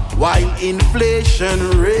know. While inflation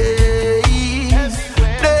raise,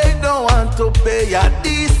 they don't want to pay a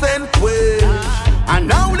decent wage. And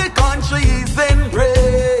now the country is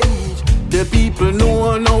enraged. The people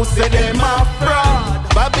know, say them a fraud.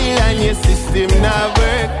 Babylon, your system not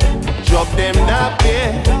work, job them not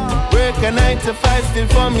pay. Work a 9 to 5, still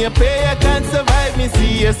from your pay, you can't survive. Me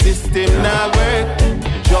see your system not work,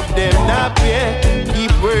 job them not pay.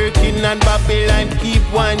 Keep working and Babylon keep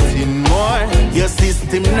wanting more. Your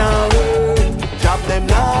system now work, job them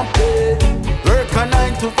not pay. Work a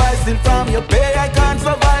 9 to 5, still from your pay, I can't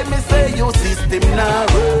survive. Me say your system now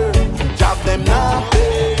work, job them not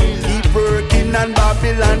pay. Keep working and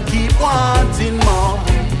Babylon keep wanting more.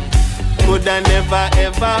 Could I never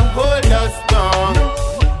ever hold us down.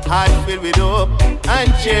 Heart filled with hope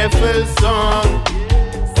and cheerful song.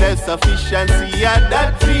 Self-sufficiency, yeah,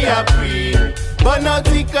 that we are free. But not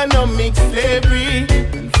economic slavery.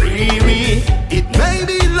 Free we. It may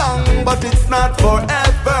be long, but it's not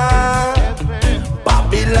forever.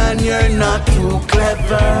 Babylon, you're not too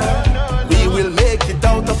clever. We will make it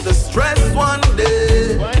out of the stress one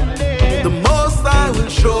day. The Most I will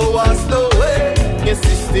show us the way. Your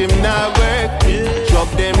system not work, job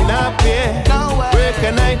them not pay. Work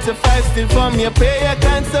a 9 to 5, still from your pay, you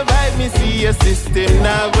can't survive. Me see your system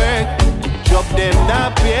not work, job them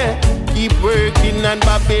not pay. Keep working and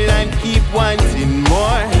Babylon keep wanting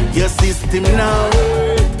more. Your system now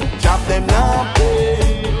work, job them now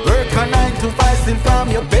pay. Work a 9 to 5, still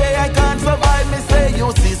from your pay, I can't survive. Me say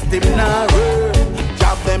your system now work,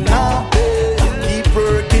 job them now pay. Keep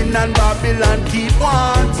working and Babylon keep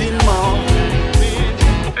wanting more.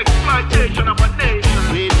 Exploitation of a nation.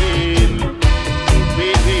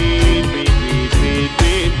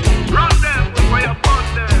 Run them where you put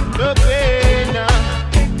them. The pain,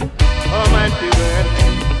 man to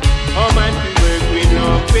work with no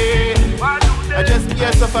pay. I just be a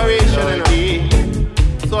separation all day.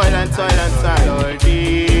 Soil and all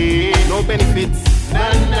day. No benefits. Na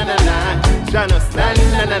na na na. Janus na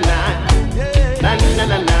na na na. Na na na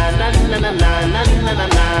na na na na na na na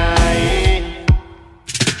na.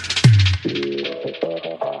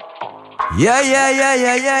 Yeah.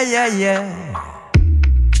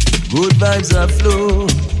 Good vibes are flow.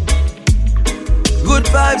 Good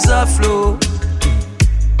vibes are flow.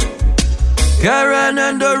 Karen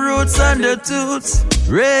and the Roots and the Toots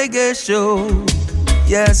Reggae Show.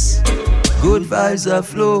 Yes. good vibes are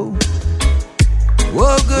flow.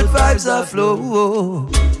 Oh, good vibes are flow. Oh.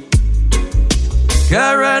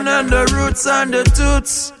 Karen and the Roots and the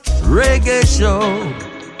Toots Reggae show.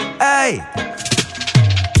 Hey.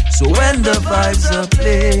 So when the vibes are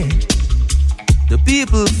played, the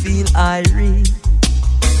people feel irate.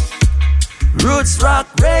 Roots rock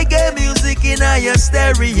reggae music in your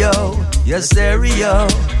stereo, your stereo.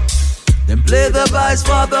 Then play the vibes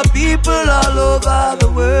for the people all over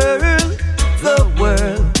the world, the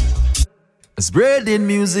world. Spreading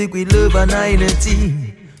music with love and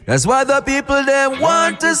unity. That's why the people them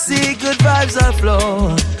want to see good vibes are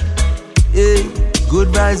flow. Yeah, good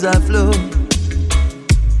vibes are flow.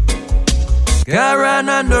 Karen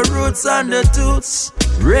and the Roots and the Toots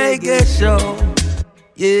Reggae show.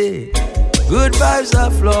 Yeah, good vibes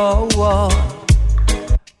are flow.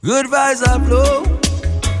 Good vibes are flow.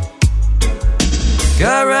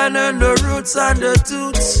 Karen and the Roots and the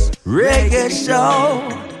Toots Reggae show.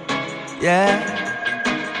 Yeah.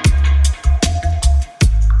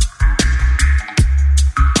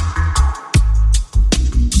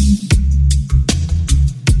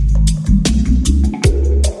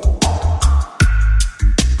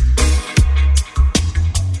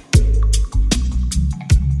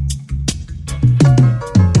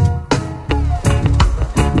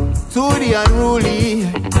 To the unruly,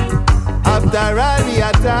 after all the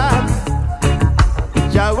attack,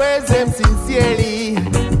 Jah wears them sincerely.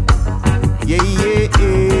 Yeah, yeah,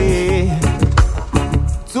 yeah.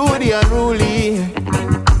 To the unruly,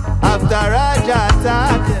 after all Jah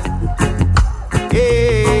attack,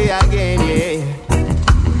 yeah, again, yeah.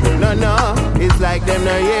 No, it's like them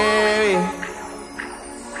no, yeah.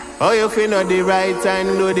 Oh, you feel know the right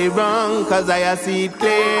and know the wrong, cause I see it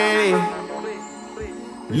clearly.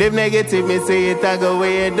 Live negative, me say it, I go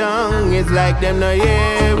way down. It's like them no,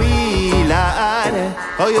 yeah, we lad.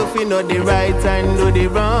 How you feel know the right and do the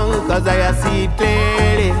wrong, cause I see it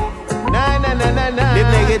clearly. Nah. Live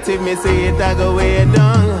negative, me say it, I go way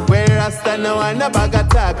down. Where Rasta now and a bag of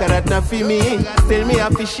talk, that not for me. Still me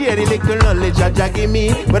have to share the little knowledge that Jah give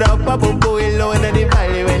me. But up above boy low in the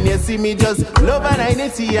valley, when you see me just love and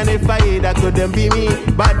unity. And if I hate, that couldn't be me.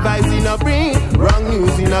 Bad vibes in a bring, wrong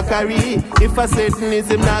news in a carry. If a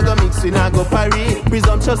Satanism not go mix, we not go parry.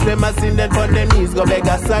 Presumptuous them a sin, then but them knees go beg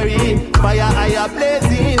a sorry. Fire higher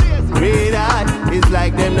blazing, red hot, it's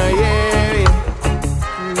like them no yeah.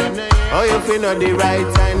 Oh, you feel know the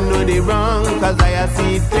right and know the wrong, cause I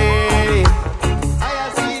see it clearly.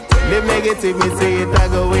 Live negative, me say it, I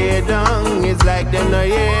go way down. It's like them no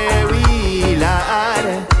yeah, we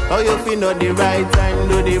lad. Oh, you feel know the right and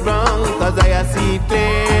know the wrong, cause I see it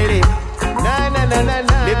clearly. Nah.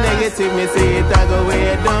 Live negative, me say it, I go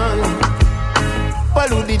way down.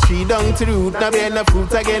 Follow the tree down to the root, now bear no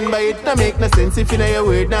fruit again. But it no make no sense if you know your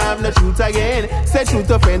word, now have no truth again. Say truth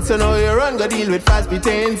offense, so now you run, go deal with false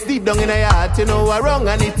pretense. Deep down in your heart, you know what wrong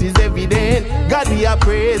and it is evident. God we are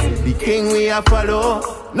praise, the king we are follow.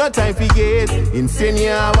 No time for gaze, insane you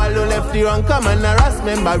are wallow. Left the wrong, come and harass,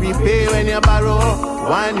 member repay when you borrow.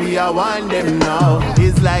 One we are one them now,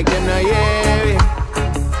 it's like them no yeah.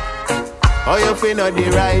 Oh, you feel know the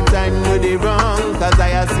right and know the wrong, cause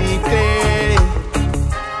I see clearly.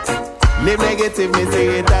 Live negative, me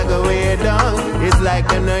say it, I go way down. It's like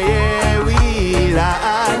them no yeah, we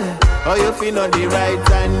lad. Oh, you feel know the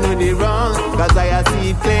right and know the wrong, cause I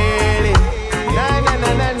see clearly. Nah.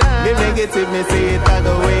 Live negative, me say it, I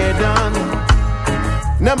go way down.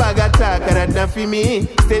 No bag of talk, that not for me.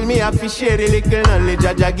 Still me have to share the little knowledge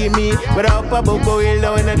that Jah give me. But up above boy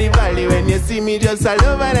low in the valley, when you see me just a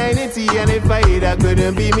love and unity. And if I hate, that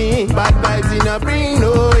couldn't be me. Bad vibes in a bring,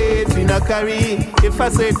 no hate in a carry. If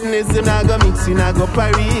a Satanism I go mix in, I go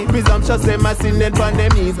parry. Presumptuous them a sin, then on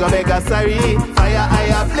them knees go beg a sorry. Fire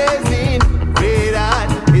higher blazing, red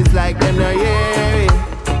hot, it's like them no yeah.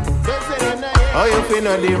 Oh, you feel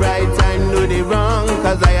know the right and know the wrong,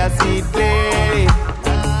 cause I see it clearly.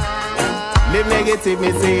 Live negative,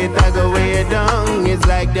 me say it, I go way down. It's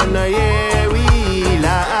like them no yeah, we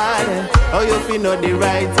lad. Oh, you feel know the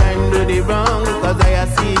right and do the wrong, cause I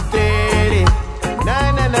see it clearly.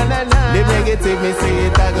 Nah. Live negative, me say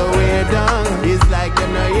it, I go way down. It's like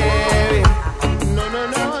them no yeah. No.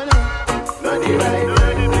 No the right,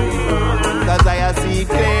 cause I see it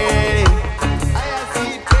clearly.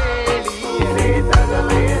 Say it, I go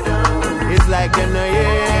way down. It's like them no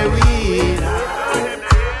yeah, we lad.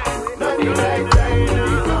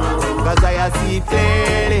 Cause I see it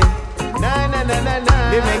clearly. Nah.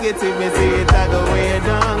 The negative, me say it, I go way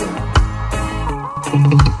down.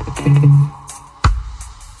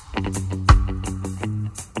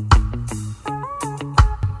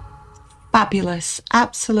 Fabulous,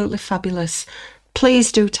 absolutely fabulous.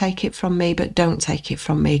 Please do take it from me, but don't take it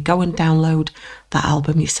from me. Go and download that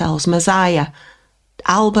album yourselves. Messiah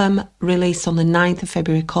album released on the 9th of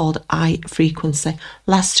February called I Frequency.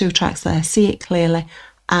 Last 2 tracks there, See It Clearly,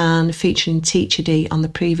 and featuring Teacher D on the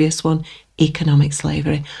previous one, Economic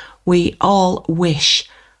Slavery. We all wish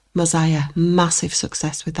Messiah massive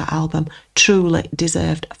success with that album. Truly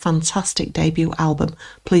deserved a fantastic debut album.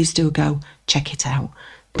 Please do go check it out.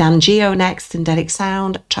 Dan Geo next and Derek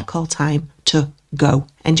Sound, track called Time to Go.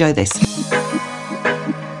 Enjoy this. Sitting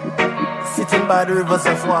by the rivers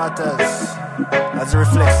of waters as it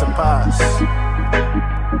reflects the past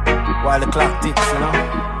while the clock ticks, you know.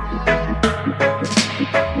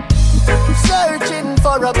 Searching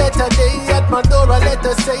for a better day at my door, a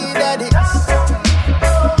letter say that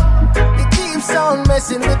it keeps on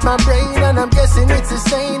messing with my brain, and I'm guessing it's the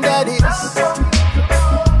same that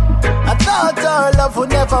I thought our love would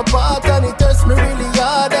never part, and it hurts me really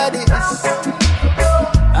hard that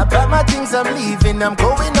I pack my things, I'm leaving, I'm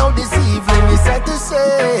going out this evening, it's sad to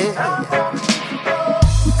say.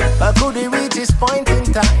 But could we reach this point in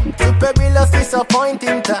time? To perilous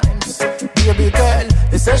disappointing times. Baby girl,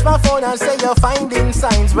 they search my phone and say you're finding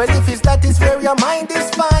signs. Well, if it's that, it's where your mind is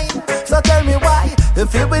fine. So tell me why, the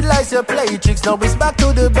filled with lies you play tricks. Now it's back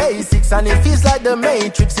to the basics, and it feels like the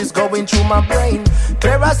Matrix is going through my brain.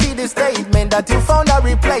 Clear I see the statement that you found a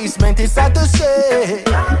replacement, it's sad to say.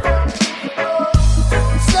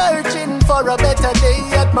 Searching for a better day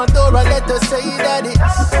at my door, a letter say that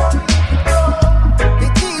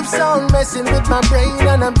it keeps on messing with my brain,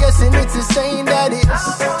 and I'm guessing it's the same that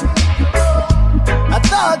I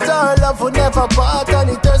thought our love would never part, and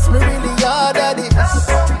it hurts me really hard that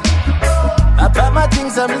I pack my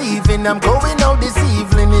things, I'm leaving, I'm going out this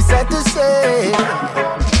evening, it's sad to say.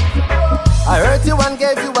 I hurt you and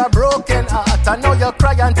gave you a broken heart. I know you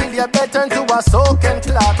cry until you bed turn to a soaking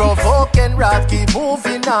clock. Provoking wrath, keep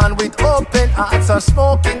moving on with open hearts or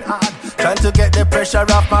smoking hard. Trying to get the pressure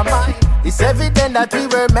off my mind. It's evident that we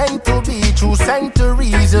were meant to be. Through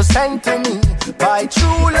centuries you sent to me by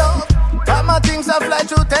true love. But my things have fly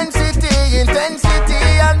through intensity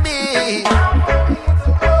and me.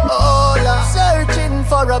 Oh Lord, searching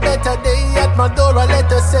for a better day at my door, a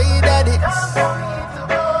letter say that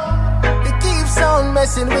sound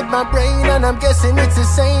messing with my brain, and I'm guessing it's the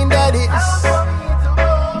same that I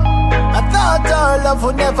thought our love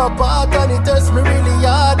would never part, and it hurts me really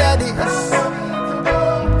hard that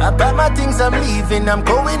I pack my things, I'm leaving, I'm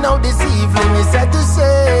going out this evening, it's sad to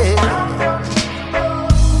say.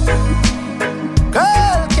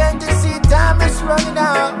 Girl, can't you see time is running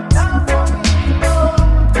out?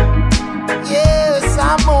 Yes,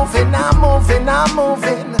 I'm moving.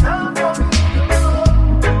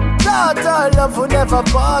 Thought our love would never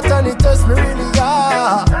part, and it hurts me really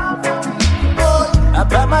hard. I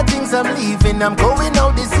pack my things, I'm leaving, I'm going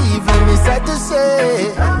out this evening, it's sad to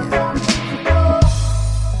say.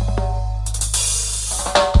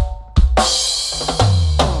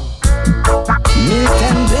 Milk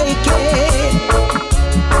and bacon,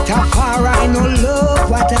 Tafari no love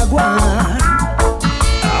what I want.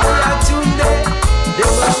 All that today, they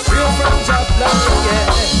were free from job love,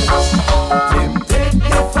 yes. Them take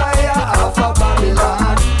the fire off of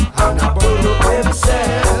Babylon and I burn up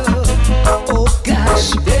themselves. Oh gosh,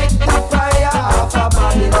 them take the fire off of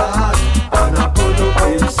Babylon and I burn up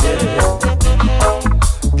themselves.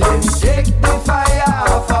 Them take the fire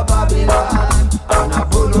off of Babylon and I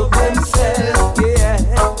burn up themselves. Yes,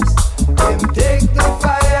 them take the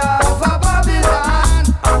fire off of Babylon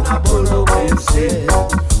and I burn up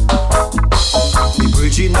themselves. The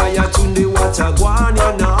bridging I to the water gone,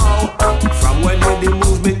 you know. From when the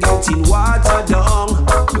movement getting watered down,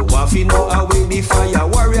 you have to know how we the fire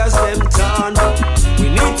warriors them turn. We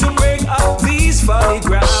need to break up these folly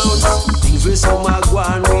grounds. Things we so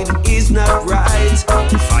magwan with is not right.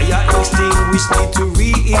 The fire extinguished need to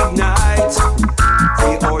reignite.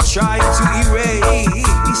 They are trying to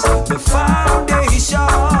erase the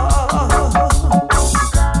foundation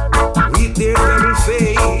with their little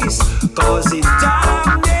face, causing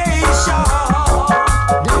damnation.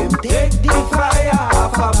 Them take the fire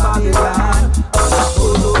off of Babylon and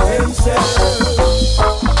follow themselves.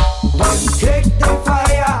 Them take the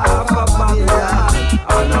fire off of Babylon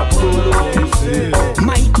and follow themselves.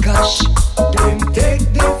 My gosh. Them take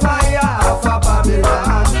the fire off of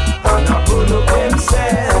Babylon and follow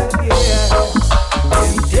themselves. Yes.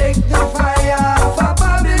 Them take the fire off of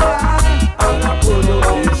Babylon and follow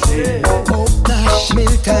themselves. Oh gosh,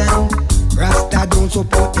 Milton, Rasta don't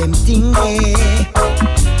support them thing there.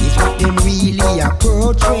 It's what them really a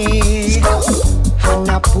portray. And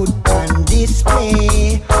I put on the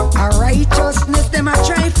display. A righteousness them a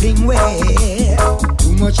trifling way.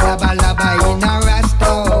 Too much laba laba in a Rasta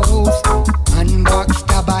house, and box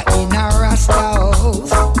taba in a Rasta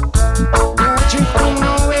house. They're drifting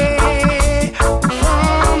away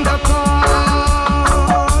from the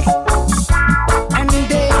cause, and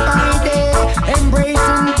day by day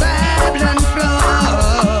embracing Babylon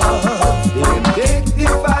flood. They take the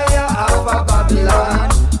fire of a Babylon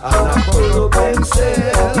and a burn up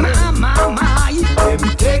themselves. Them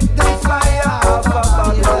take the fire of a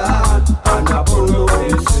Babylon and a burn up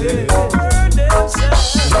themselves.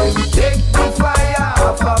 Them take the fire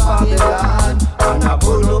of a Babylon and a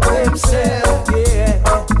burn up themselves. Yes.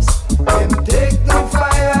 Them take the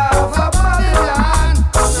fire of a Babylon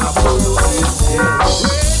and a burn up themselves.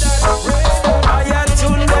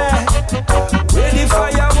 Ayatunde, where the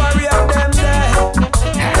fire warrior them there?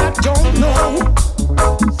 I don't know.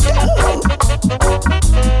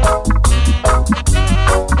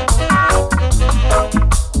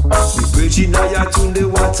 Bridging Ayatunde,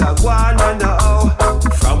 what a guana now.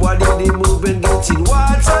 From what in the movement getting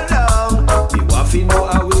water long. You want to know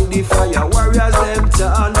how will the fire warriors them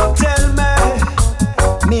turn? Tell me.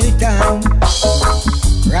 Milton,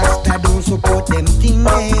 Rasta don't support them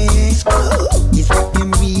things. It's what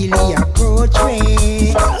them really approach me,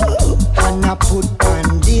 and I put on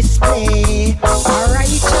display. A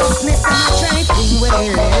righteousness and a trifling way.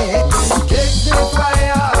 Take the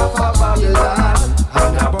fire of a Babylon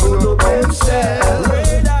and a burn up themselves.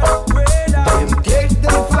 Them take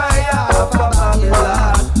the fire of a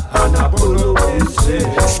Babylon and a burn up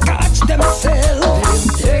themselves. Scotch themselves.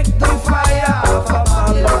 Them take the fire of a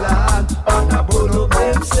Babylon and a burn up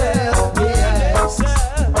themselves. Yes.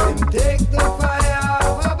 Them take the fire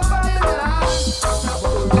of a Babylon and a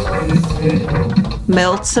burn up themselves.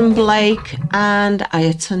 Milton Blake and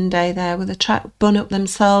Ayatunde there with a track Bun Up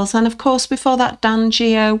Themselves, and of course before that Dan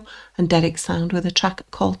Geo and Derek Sound with a track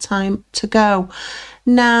called Time to Go.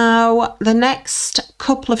 Now the next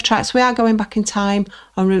couple of tracks, we are going back in time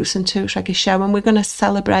on Roots and Toots Reggae Show, and we're going to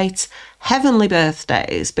celebrate heavenly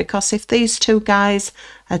birthdays, because if these two guys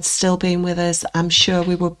had still been with us, I'm sure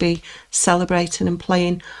we would be celebrating and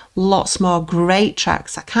playing lots more great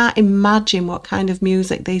tracks. I can't imagine what kind of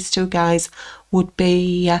music these two guys would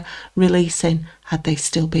be releasing had they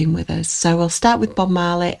still been with us. So we'll start with Bob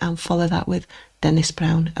Marley and follow that with Dennis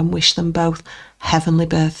Brown, and wish them both heavenly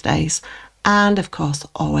birthdays, and of course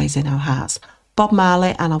always in our hearts. Bob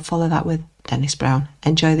Marley, and I'll follow that with Dennis Brown.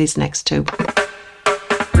 Enjoy these next two.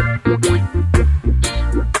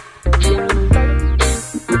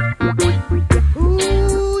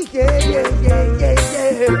 Ooh, yeah, yeah, yeah, yeah,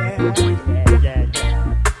 yeah.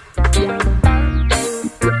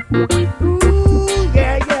 Ooh,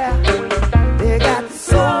 yeah, yeah. They got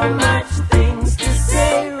so much things to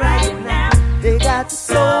say right now. They got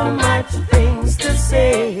so much things to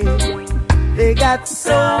say. They got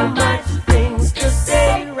so much things to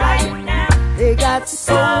say right now. They got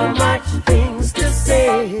so much things to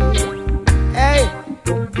say. Hey,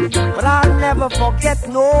 but I'll never forget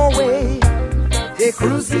no way they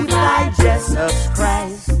crucified Jesus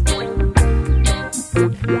Christ.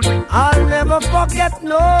 I'll never forget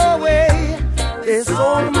no way they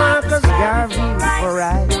sold Marcus Garvey for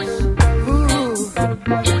rice. Ooh,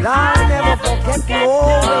 I'll never forget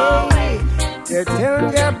no way they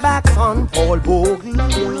turned their backs on Paul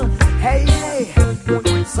Bogle. Hey, hey,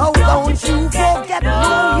 so don't you forget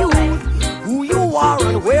no youth, who you are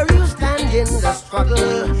and where you stand in the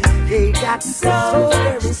struggle. They got so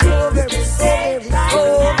very, so very, so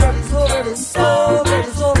very, so very, so very,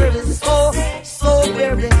 so very, so very, so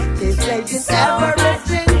very. They say it's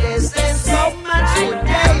everything. They say so much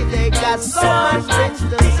today. They got so much things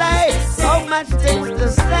to say, so much things to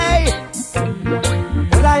say.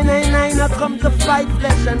 But I not come to fight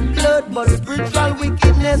flesh and blood, but spiritual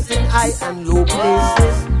wickedness in high and low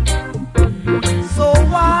places. So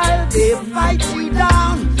while they fight you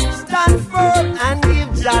down, stand firm and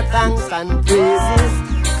give Jah thanks and praises.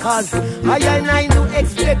 Cause I do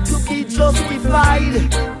expect to be justified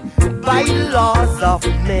by the laws of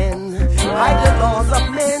men. By the laws of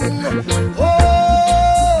men.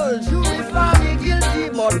 Oh, jury found me guilty,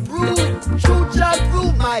 but truth shall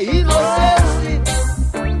prove my innocence.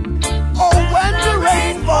 Oh, when the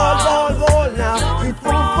rain falls now, it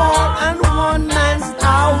won't fall and one man's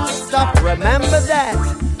house stop. Remember that.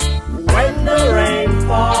 When the rain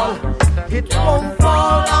falls, it won't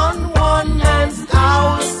fall on one man's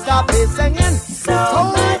house stop. They're singing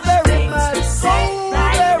so very much, so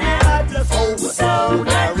very much, so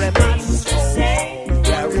very much, so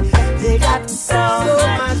very. They got so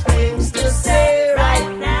much things to say right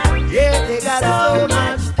now. Yeah, they got so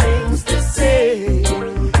much things to say.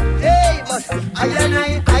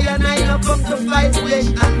 to fight flesh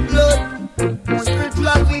and blood.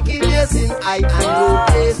 Spiritual wickedness in high and low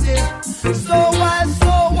places. So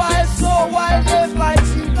while they fight,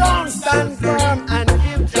 you don't stand firm and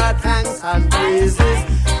give God thanks and praises.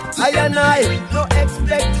 I and I no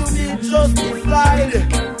expect to be justified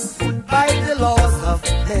by the laws of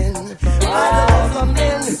men. By the laws of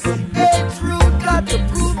men, ain't true got to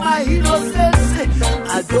prove my innocence.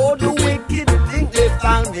 Although the wicked think they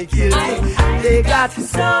found me guilty, they got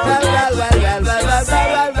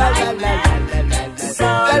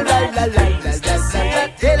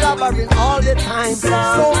elaborating all the time.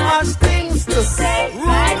 So much things to say.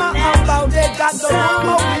 Rumor about they got the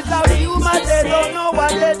rumor without humor. They don't know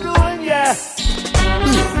what they're doing. Yeah.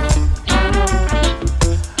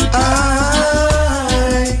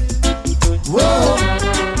 Whoa.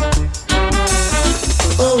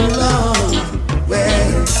 Oh Lord,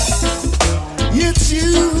 well, it's you,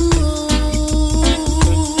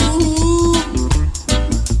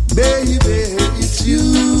 baby, it's you.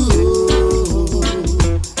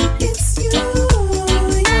 It's you.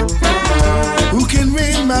 Who can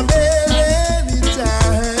ring my bell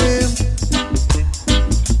anytime?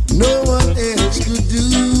 No one else could do.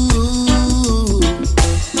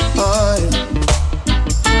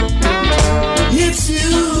 It's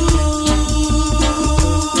you,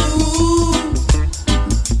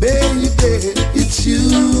 baby, it's you.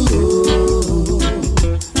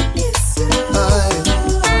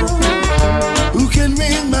 Who can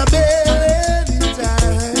ring my bell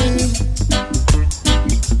anytime?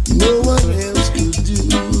 No one else could do,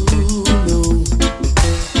 no.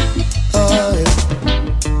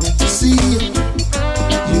 See,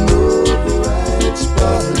 you know the right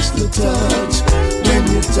spots to touch when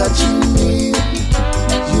you're touching me.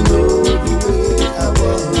 You know the way I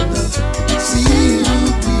wanna see you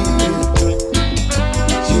be.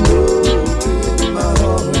 You know in my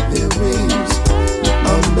heart there rings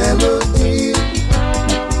a melody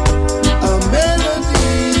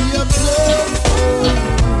of love.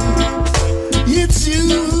 It's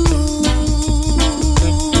you,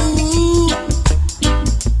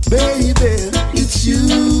 baby, it's you.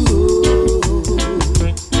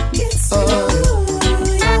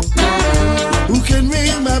 Who can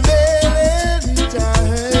ring my bell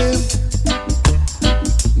anytime?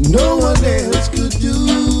 No one else could do.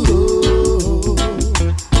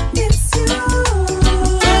 It's you,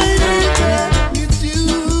 baby, it's you.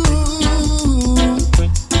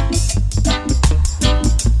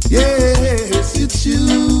 Yes, it's you.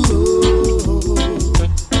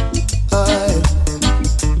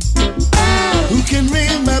 Who can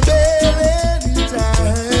ring my bell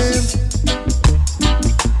anytime?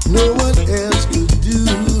 No one else could do,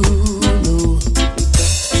 no.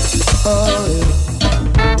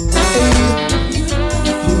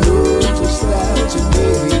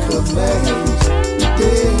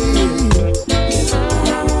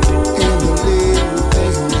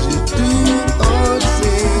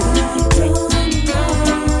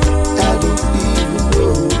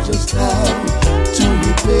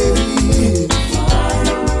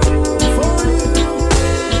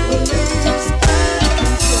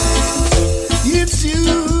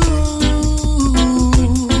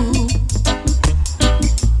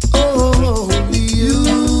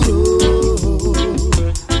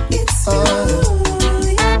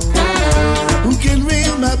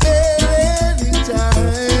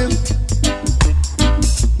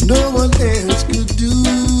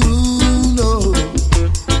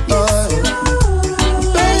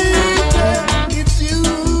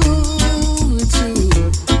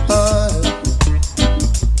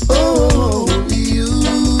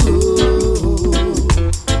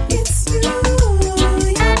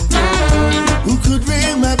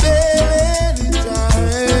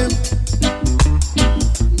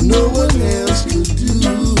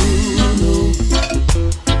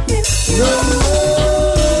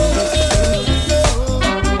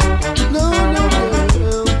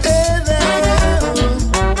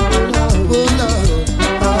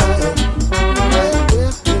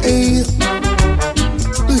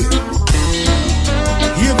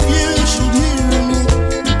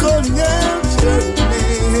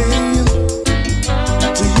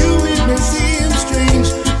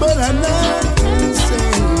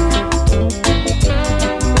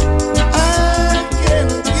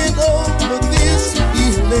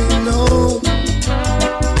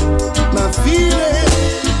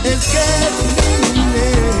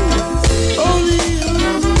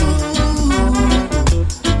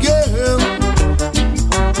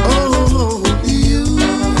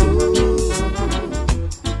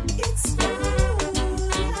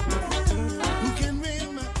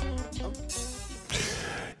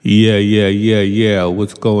 Yeah.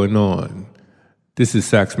 What's going on? This is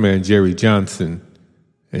Saxman Jerry Johnson,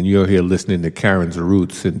 and you're here listening to Karen's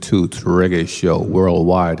Roots and Toots Reggae Show,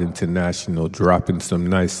 worldwide, international, dropping some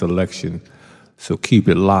nice selection. So keep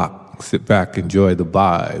it locked, sit back, enjoy the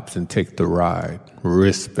vibes, and take the ride.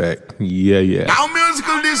 Respect. Yeah. Now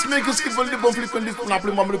musical this make you skip on the bump, flip on this, and I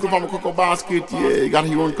play my little from a cocoa basket. Yeah, you gotta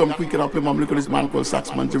hear one come quick and I play my little this man called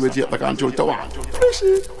Saxman Jerry at the control tower. Fresh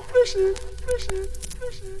it.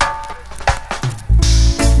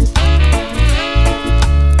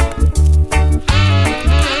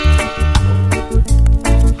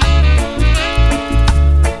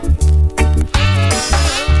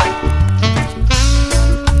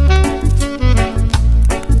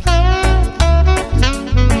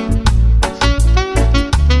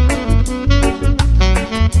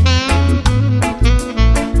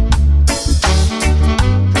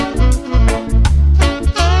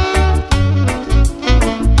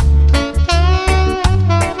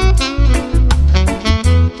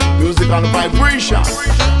 On the vibration,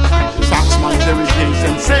 Saxman Jerry King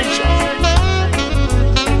sensation.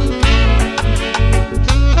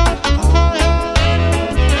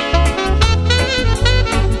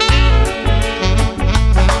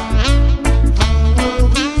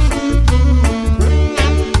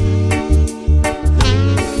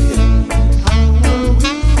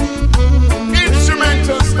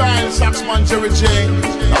 Instrumental style, Saxman Jerry King.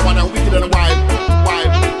 I want a wicked and wild.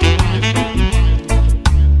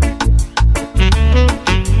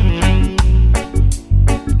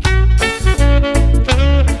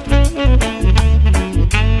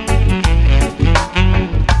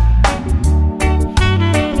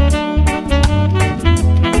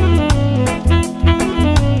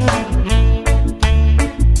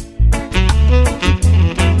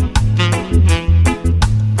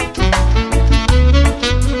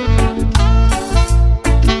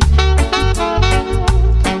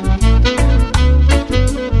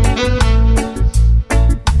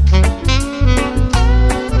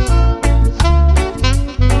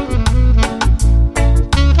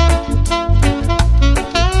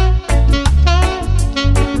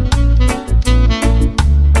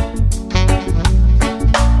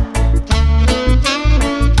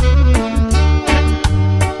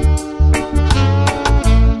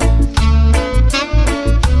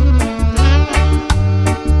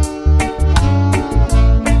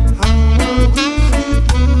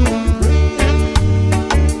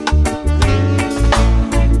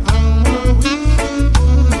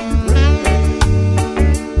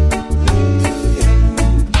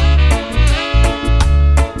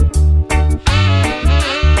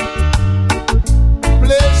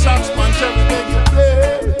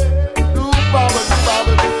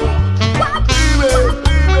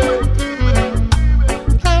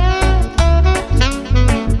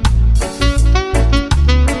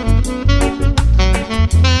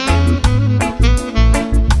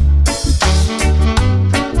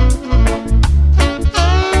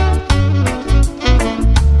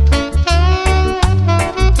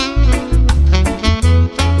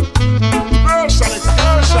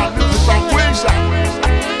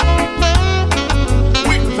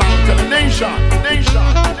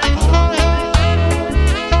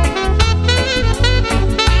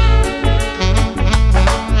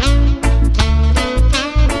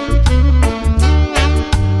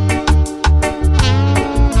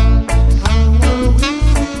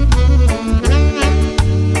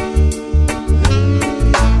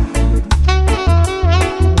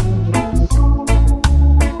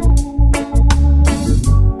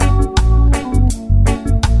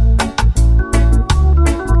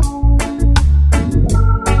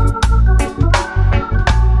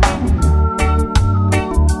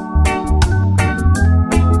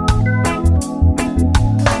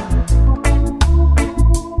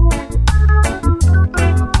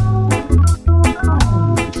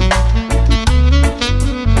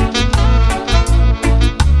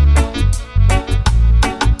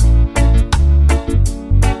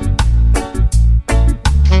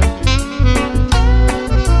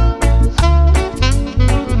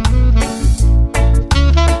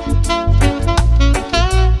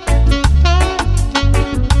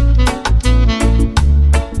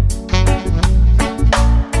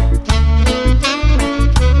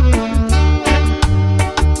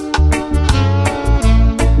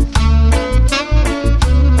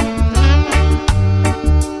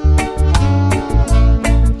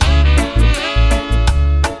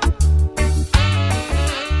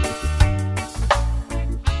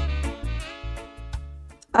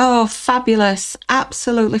 Oh, fabulous.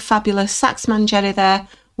 Absolutely fabulous. Saxman Jerry there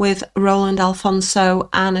with Roland Alfonso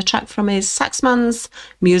and a track from his Saxman's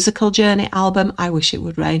Musical Journey album, I Wish It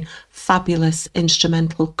Would Rain. Fabulous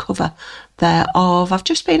instrumental cover there of, I've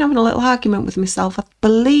just been having a little argument with myself, I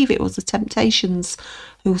believe it was the Temptations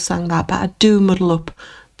who sang that, but I do muddle up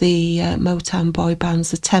the Motown boy bands,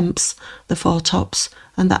 the Temps, the Four Tops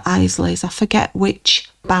and the Isleys. I forget which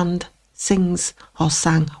band sings or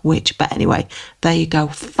sang which, but anyway, there you go.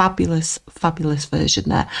 Fabulous version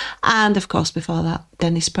there. And of course before that,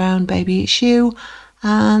 Dennis Brown, Baby It's You,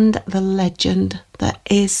 and the legend that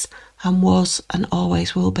is and was and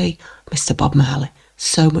always will be Mr. Bob Marley.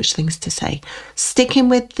 So much things to say. Sticking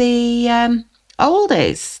with the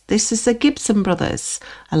oldies, this is the Gibson Brothers,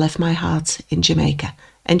 I Left My Heart in Jamaica.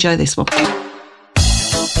 Enjoy this one.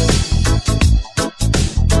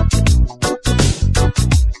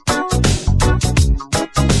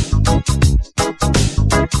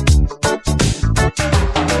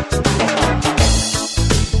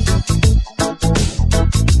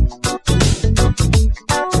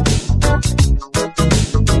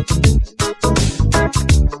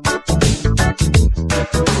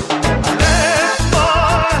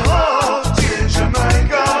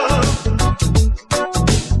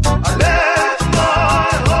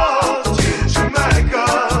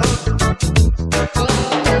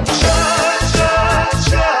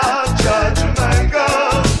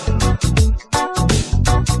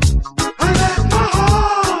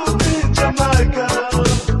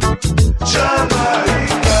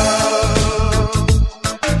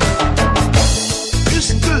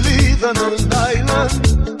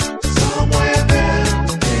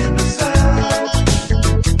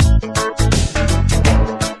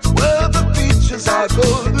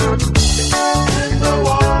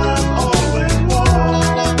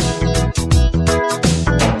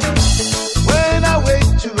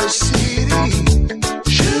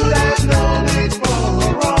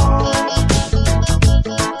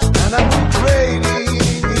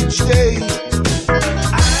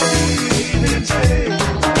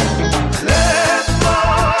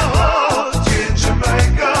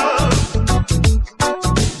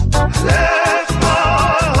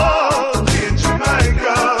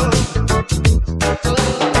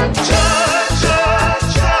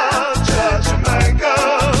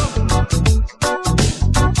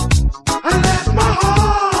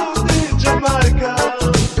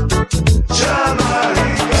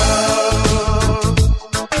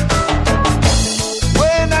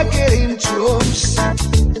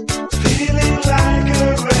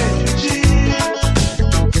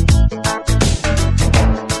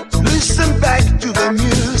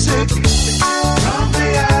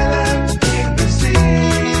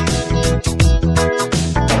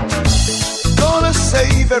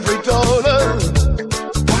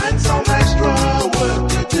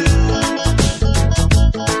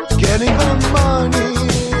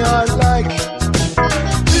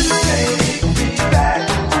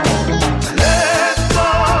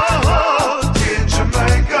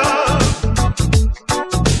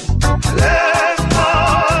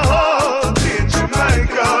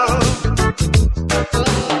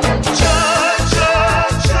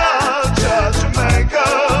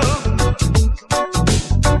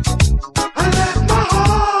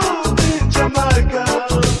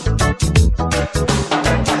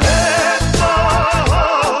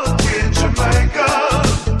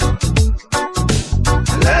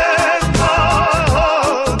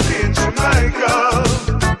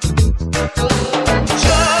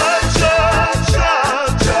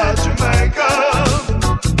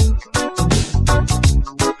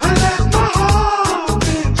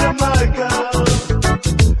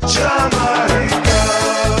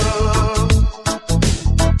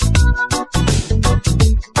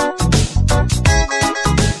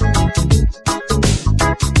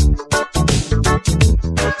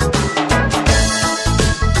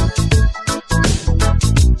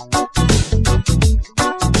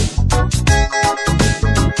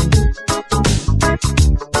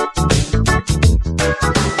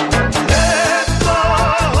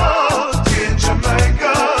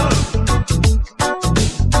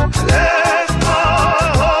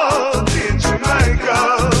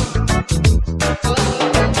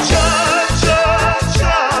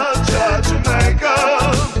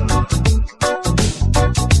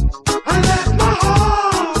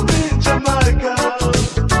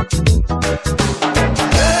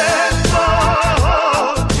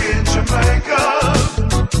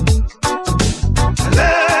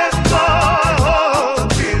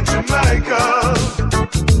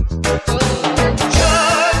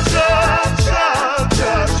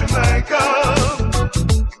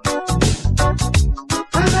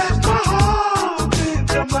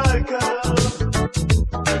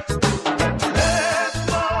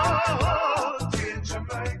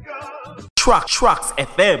 Tracks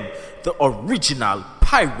FM, the original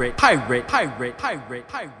pirate.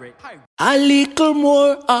 A little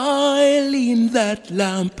more oil in that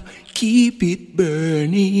lamp, keep it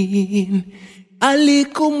burning. A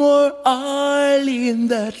little more oil in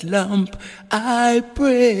that lamp, I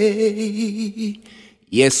pray.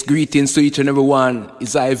 Yes, greetings to each and every one.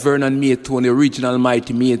 It's I, Vernon Maytone, the original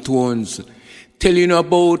mighty Maytones, telling you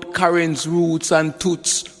about Karen's Roots and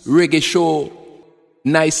Toots Reggae Show.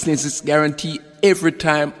 Niceness is guaranteed every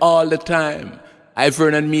time, all the time. I,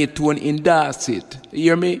 Vernon Maytone, endorse it. You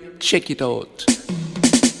hear me? Check it out.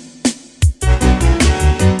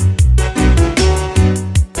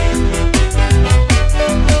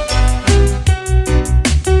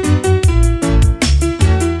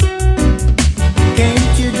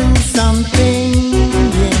 Can't you do something?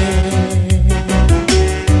 Yeah.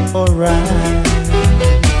 Alright.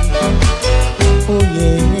 Oh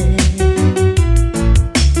yeah.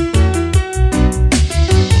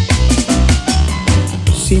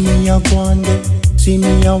 See me a go on there, see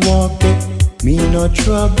me a walk there. Me no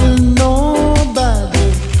trouble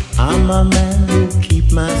nobody. I'm a man who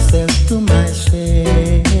keep myself to myself.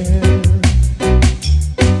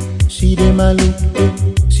 See them a look there,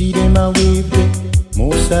 see them a wave there.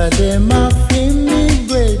 Most of them a feel me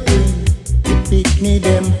brethren. The picnic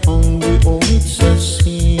them hungry, oh it's a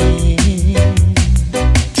sin.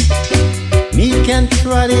 Me can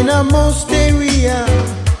trot in a most area,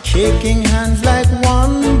 shaking hands like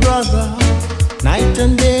one brother. Night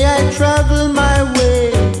and day I travel my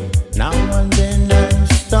way. Now and then I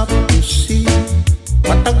stop to see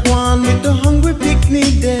what I want with the hungry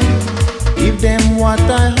picnic them. Give them what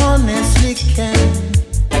I honestly can.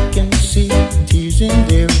 I can see tears in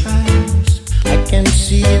their eyes. I can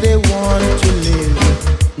see they want to live,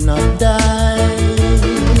 not die.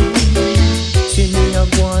 See me a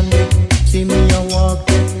go on there, see me a walk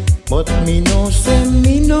there. But me no say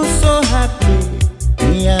me no so happy.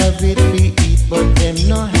 Me have it we eat, but them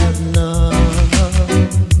no have none.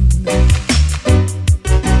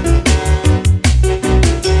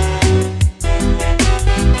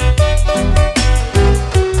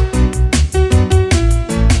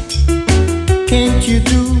 Can't you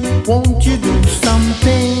do, won't you do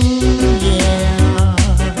something? Yeah.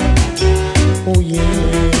 Oh yeah.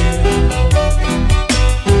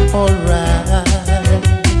 Alright.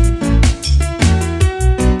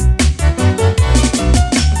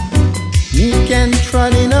 Me can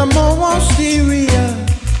trot in a more stereo,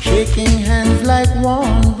 shaking hands like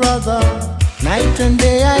one brother. Night and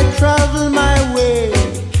day I travel my way.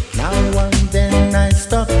 Now and then I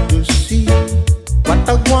stop to see what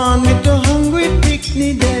I want with the hungry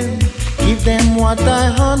picnic them. Give them what I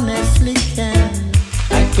honestly can.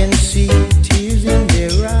 I can see tears in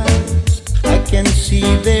their eyes. I can see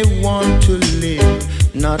they want to live,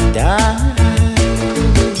 not die.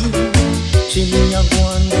 See me a go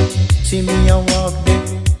on there, see me a walk there.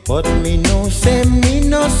 But me no say me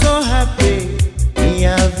no so happy. Me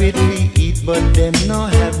have it we eat, but them no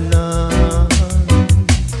have none.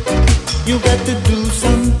 You got to do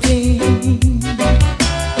something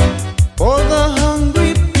for the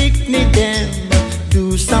hungry picnic them.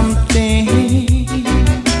 Do something.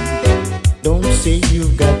 Don't say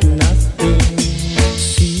you've got nothing.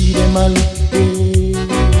 See them a look there.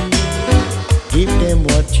 Give them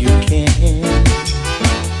what you can.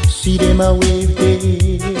 See them a wave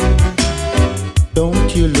there.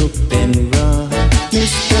 Don't you look then run.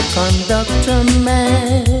 Mr. Conductor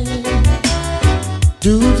Man,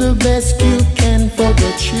 do the best you can for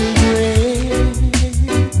the children.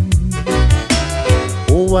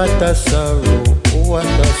 Oh what a sorrow, oh what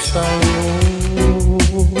a sorrow.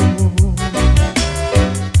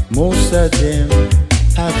 Most of them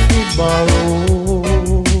have to borrow.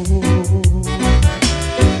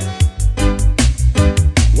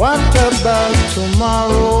 What about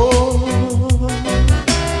tomorrow?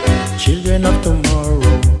 Children of tomorrow,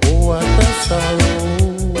 oh what a sorrow.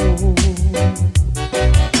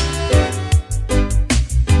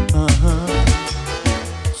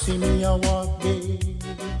 See me a walk day.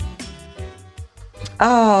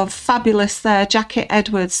 Oh, fabulous there. Jackie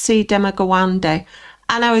Edwards, C. Demagawande.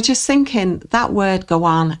 And I was just thinking, that word go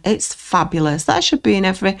on, it's fabulous. That should be in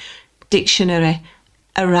every dictionary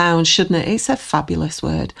around, shouldn't it? It's a fabulous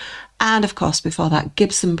word. And of course, before that,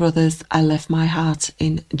 Gibson Brothers, I Left My Heart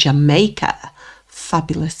in Jamaica.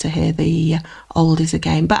 Fabulous to hear the oldies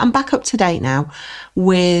again. But I'm back up to date now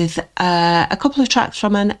with a couple of tracks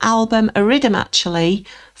from an album, a rhythm actually,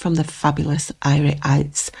 from the fabulous Irie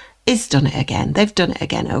Ites. It's done it again. They've done it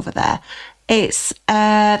again over there. It's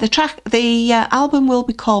the album will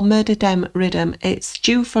be called Murder Dem Rhythm. It's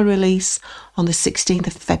due for release on the 16th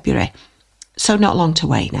of February. So not long to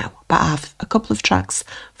wait now, but I have a couple of tracks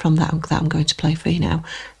from that I'm going to play for you now.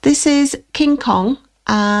 This is King Kong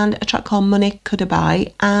and a track called Money Could I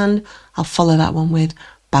Buy, and I'll follow that one with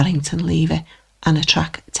Barrington Levy and a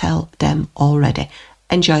track Tell Them Already.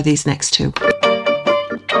 Enjoy these next two.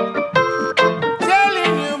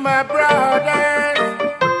 Telling you my brothers,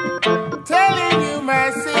 telling you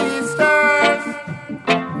my sisters,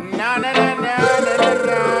 na na na na na na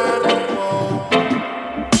na.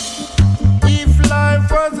 If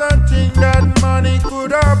life was a thing that money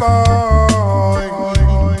could have bought,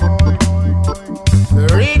 the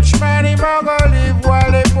rich man he go live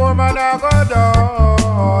while the poor man a go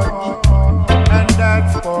die, and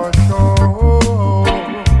that's for sure.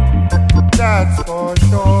 That's for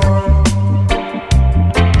sure.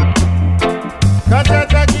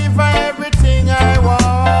 Gotta give her everything I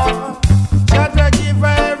want. Gotta give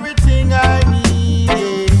her everything I need.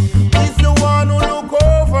 Yeah. He's the one who look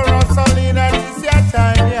over us all in this your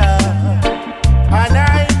time, yeah. And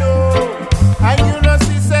I know, and you know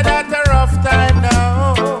she said that a rough time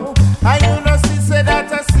now. And you know she said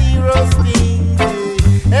that a serious thing.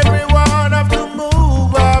 Yeah. Everyone have to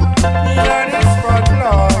move up in this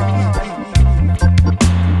spotlight.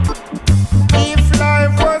 If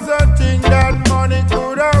life was a thing that money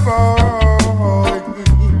could have bought,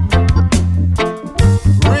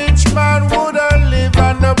 rich man would have lived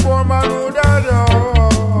and the poor man would have died.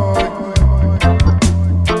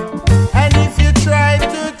 And if you try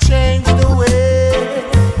to change the way,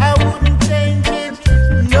 I wouldn't change it,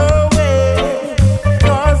 no way.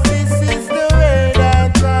 'Cause this is the way that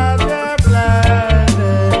God have planned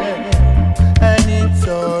it. And it's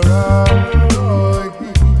alright.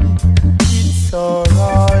 It's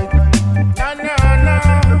alright. No, no, no.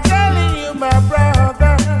 Telling you my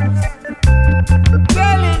brothers,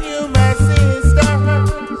 telling you my sisters,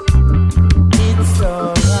 it's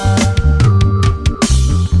alright.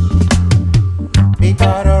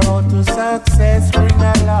 Because the road to success bring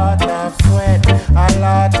a lot of sweat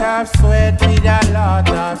with a lot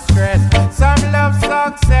of stress. Some love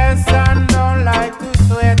success and don't like to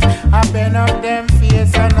sweat. I bend up them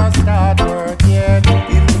face and I start work yet.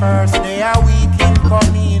 In first day a week in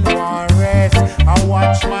come in one rest. I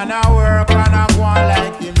watch man a work and I go on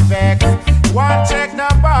like him vex. One check the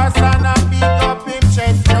boss and I pick up him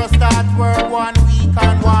chest. Just start work 1 week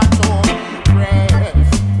and one to rest.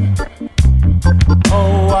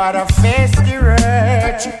 Oh, what a face the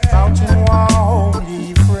rich, mountain won't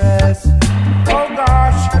leave rest. Oh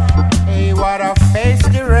gosh, hey, what a face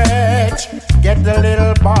the rich, get the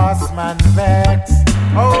little boss man vex.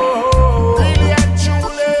 Oh, really and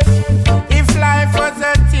truly, if life was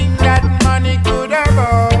a thing that money could have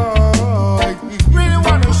bought, really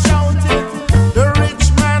wanna shout it, the rich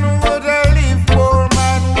man would have lived, poor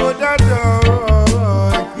man would have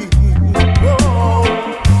died. Oh,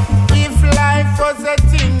 if life was a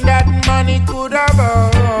thing that money could have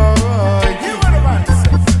bought, you what the man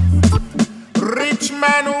says. Rich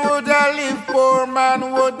man would have lived, poor man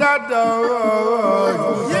would have died.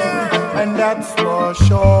 Yeah, and that's for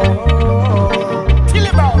sure. Tell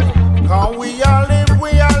about it. 'Cause we all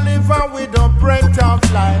live and we don't break down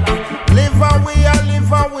life. Live and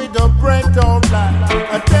we don't break down life.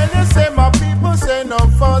 I tell you, say my people say no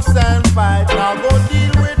fuss and fight. Now go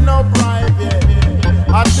deal with no bribe, yeah.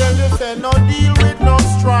 I tell you, say no deal with no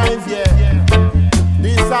strife, yeah.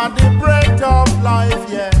 These are the break of life,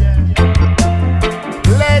 yeah.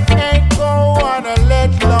 Let hate go and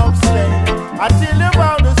let love stay. I tell you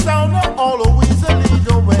about the sound of always lead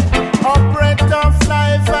the way. A break of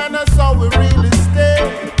life and that's how we really stay.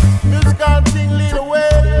 Musical thing lead the way.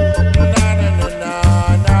 Na na na na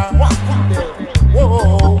na. What?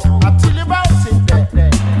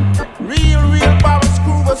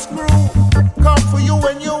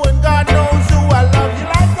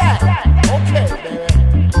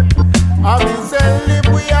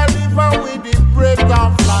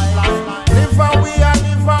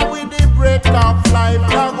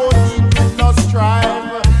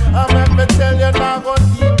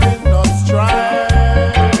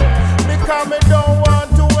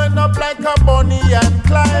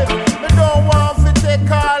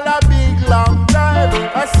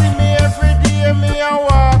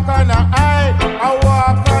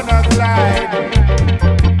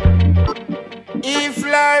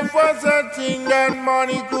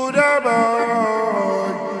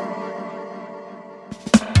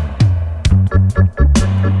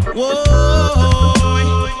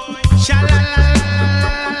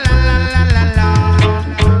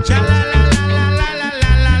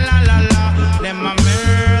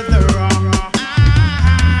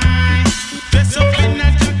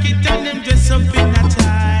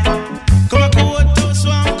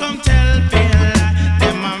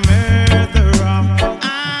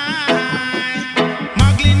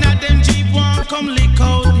 lick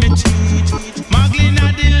out me teeth. Muggling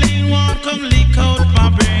at the lane, won't come lick out my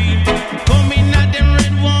brain. Coming at them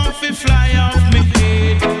red, won't fi fly off me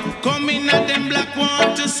head. Coming at them black,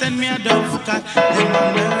 want to send me a dove cat. Them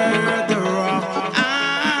a murderer.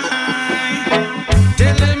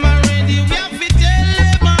 Tell them already, we have to tell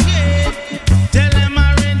them again. Tell them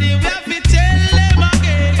already, we have to tell them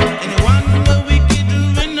again. Anyone who wicked,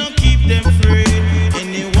 we no keep them free.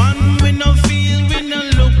 Anyone we no feel, we no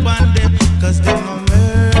look on them. Cause them a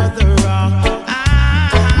murderer.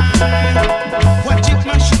 Watch it,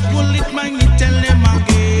 my shit, will it mine, it tell them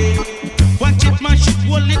again. Watch it, my shit,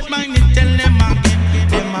 will it mine, it tell them again.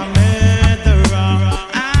 Them a murderer.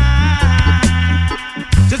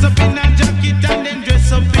 Dress up in a jacket and then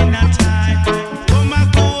dress up in a tie. Come and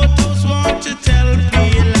go those want to tell me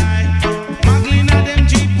lie. Muggling at them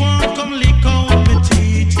jeep won't come lick out my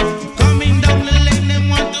teeth. Coming down the lane them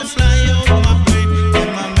want to fly out my brain.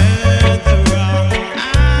 Them a murderer.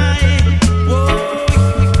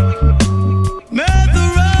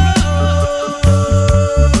 Murderer.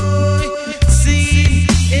 See,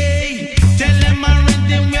 hey, tell them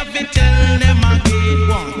already we have to tell them again.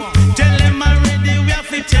 Tell them already we have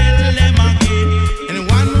to tell them again. And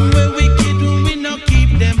one way wicked, we no keep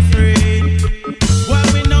them free. Why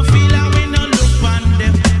we no feel and we no look on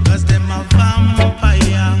them? Cause them a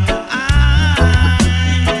vampire.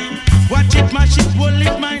 Watch it, my shit, will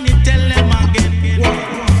it mine, it tell them again.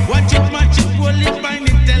 Watch it, my shit, will it mine,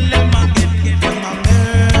 it tell them again. Them a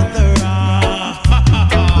murderer.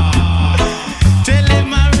 Tell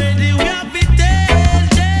them already we have to tell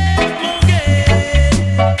them again.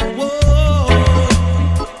 Whoa.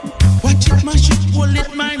 Watch it, my shit, will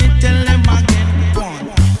it mine, it tell them again.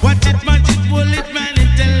 Watch it, my shit, will it mine, it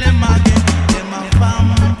tell them again. Them a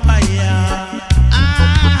vampire.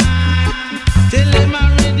 Tell them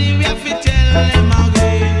already we have to tell them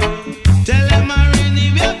again. Tell them already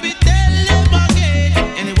we have to tell them again.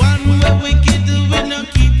 Anyone who wicked, we no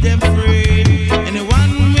keep them free.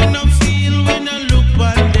 Anyone we no feel, we no look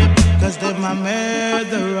on them. Cause them a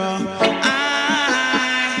murderer.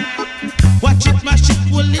 Watch it, my shit,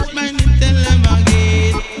 will it mine, it tell them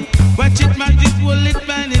again. Watch it, my shit, will it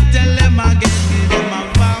mine, it tell them again. Them a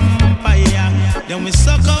vampire. Then we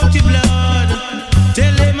suck out your blood.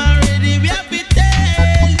 Tell them already we have to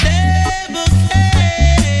tell them again.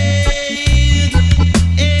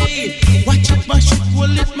 Hey, watch it, my shit,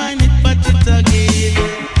 will it mine, it but it again.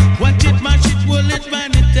 Watch it, my shit, will it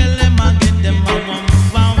mine, it tell them again. Them a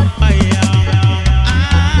vampire.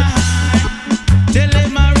 Tell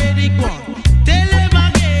them already, go on. Tell them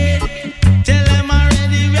again. Tell them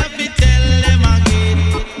already, we have to tell them again.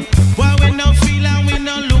 Why we no feel and we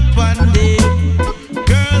no look on them.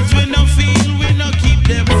 Girls we no feel, we no keep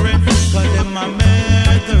them friends. Cause them a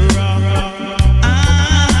murderer.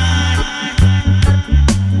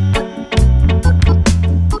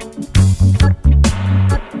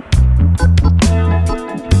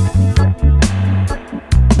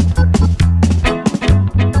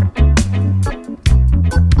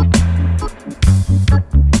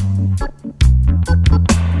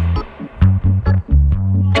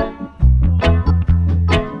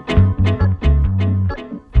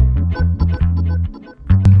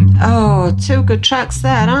 Oh, two good tracks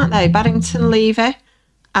there, aren't they? Barrington Levy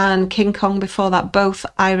and King Kong before that, both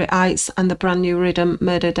Irites, and the brand new rhythm,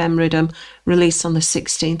 Murder Dem Rhythm, released on the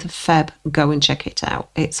 16th of Feb. Go and check it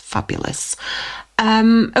out. It's fabulous.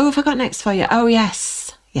 Who have I got next for you? Oh,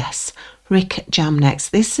 yes. Rick Jam next.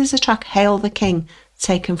 This is a track, Hail the King,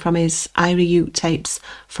 taken from his Irie Ute tapes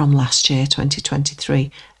from last year,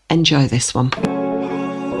 2023. Enjoy this one.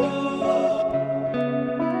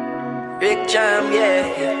 Rick Jam,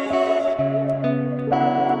 yeah.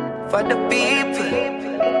 For the people,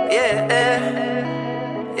 yeah.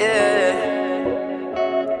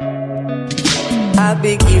 I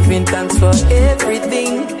be giving thanks for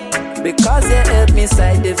everything, because you helped me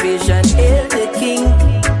sight the vision, hail the King.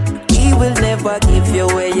 He will never give you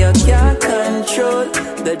where you can't control.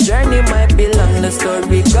 The journey might be long, the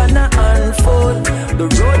story gonna unfold. The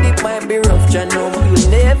road it might be rough, you know you'll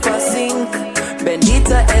never sink.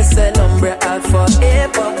 Bendita SL Umbre, I'll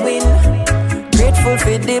forever win. Grateful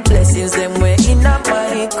for the blessings, them way in a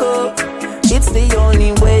my cup. It's the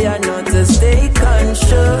only way I know to stay content.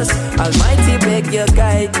 conscious. Almighty beg you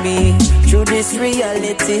guide me through this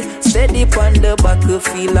reality. Steady on the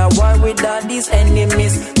battlefield, I war with all these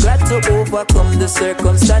enemies. Glad to overcome the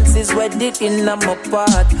circumstances where did in my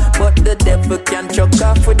path. But the devil can't choke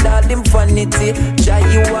off with all them vanity. Jah,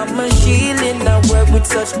 you are my shield in a world with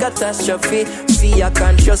such catastrophe. See, I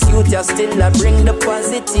conscious youth, you still I bring the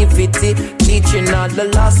positivity. Teaching all the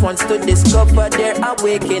last ones to discover their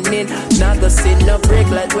awakening. Now go see no break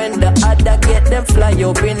like when the other get them fly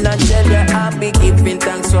open. And tell you I'll be giving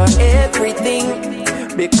thanks for everything.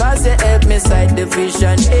 Because you help me sight the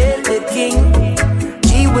vision, hail the king.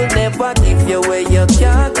 He will never give you where you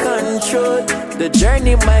can't control. The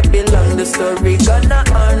journey might be long, the story gonna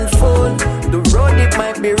unfold. The road it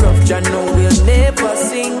might be rough, Jah know we'll never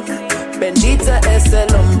sink. Bendita es el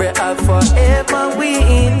hombre, I'll forever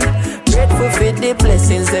win. Grateful for the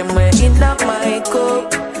blessings, them were in my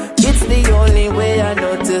cup. It's the only way I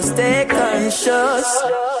know to stay conscious.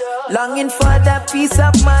 Longing for that peace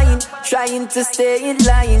of mind, trying to stay in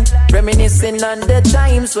line. Reminiscing on the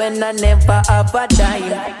times when I never have a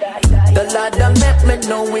dime. The Lord that make me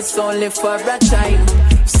know it's only for a time.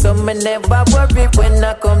 So me never worry when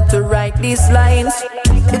I come to write these lines.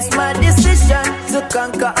 It's my decision to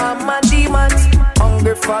conquer all my demons.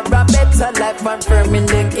 Hungry for a better life, I'm firm in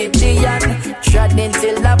the Gideon. Treading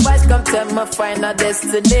till the voice come tell me find a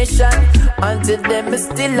destination. Until then, me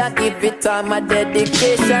still I give it all my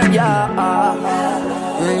dedication. Yeah,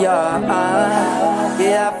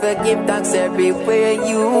 I forgive thanks everywhere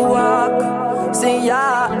you walk. Say you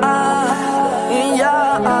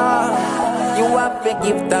have to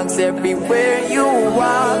give thanks everywhere you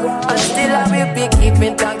walk. And still I will be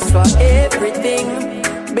giving thanks for everything.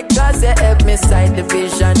 Because you help me sight the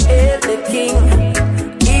vision, hail the king.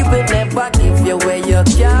 He will never give you where you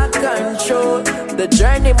can't control. The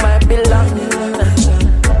journey might be long.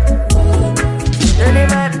 Journey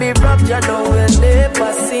might be rough, you know we'll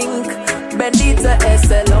never sink. Bendita es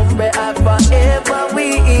el hombre, I forever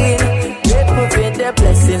win. Grateful for the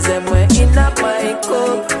blessings and we're in my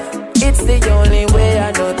cup. It's the only way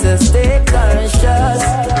I know to stay conscious.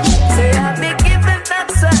 Say I'll be giving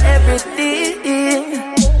thanks for everything.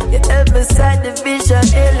 You help me sight the vision,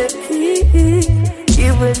 he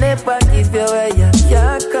will never give you where you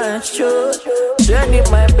can't control. Journey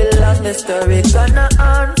might be long, the story gonna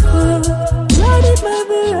unfold. Lord, it might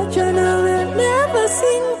be rough, you know we'll never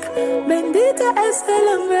sink. Bendita es el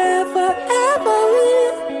hombre, forever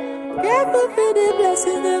win. Grateful for the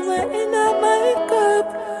blessings that were in my cup.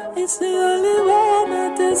 It's the only way I know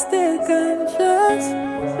to stay conscious.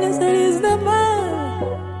 Blessed is the man.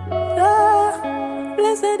 Oh,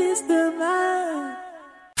 blessed is the man.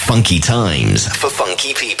 Funky times for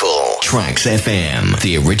funky people. Tracks FM,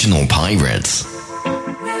 the original pirates.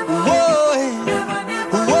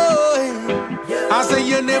 I say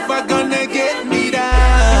you're never gonna get me down.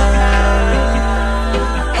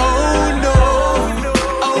 Oh no,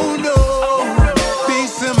 oh no.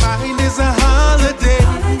 Peace of mind is a holiday,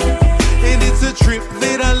 and it's a trip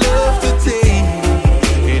that I love to take.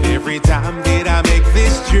 And every time that I make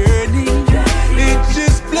this journey, it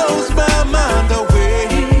just blows my mind away.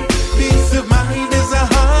 Peace of mind is a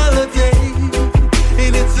holiday,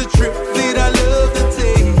 and it's a trip that I love to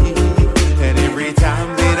take. And every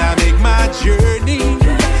time that I make my journey,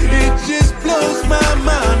 it just blows my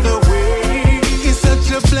mind away. It's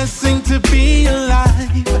such a blessing to be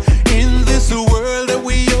alive in this world that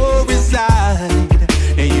we all reside.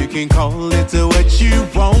 And you can call it what you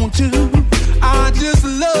want to. I just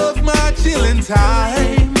love my chilling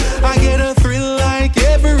time. I get a thrill like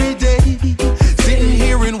every day, sitting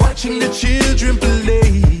here and watching the children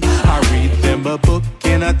play. I read them a book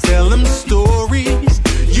and I tell them stories.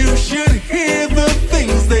 You should hear the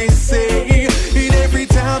things they say. And every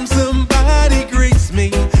time somebody greets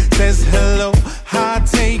me, says hello, I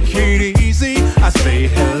take it easy. I say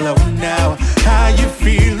hello now, how you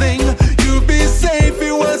feeling? You'll be safe,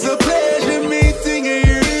 it was a pleasure meeting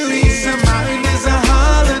you. Peace of mind is a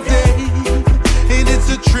holiday, and it's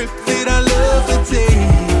a trip that I love to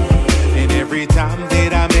take. And every time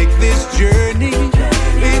that I make this journey,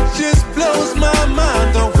 it just blows my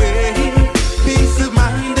mind away. Peace of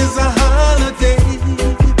mind is a holiday,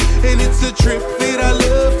 and it's a trip that I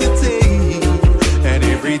love to take. And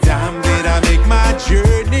every time that I make my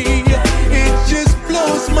journey, it just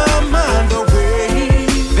blows my mind away.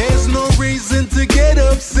 There's no reason to get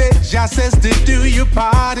upset. Jah says to do your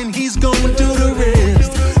part and he's gonna do the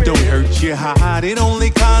rest. Don't hurt your heart, it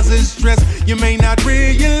only causes stress. You may not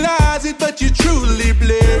realize it, but you're truly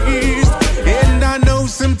blessed. And I know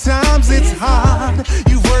sometimes it's hard.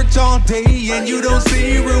 You've worked worked all day and you don't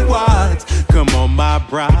see rewards. Come on, my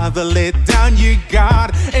brother, let down your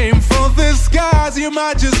guard. Aim for the skies, you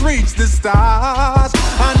might just reach the stars.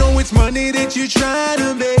 I know it's money that you're trying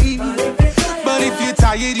to make, but if you're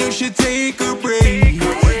tired, you should take a break.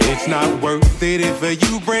 It's not worth it if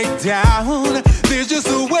you break down. There's just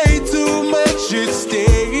a way too much at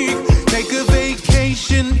stake. Take a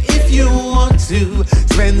vacation if you want to.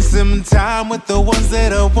 Spend some time with the ones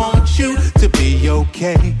that want you to be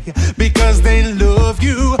okay, because they love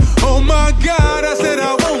you. Oh my God, I said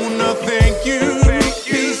I wanna thank you.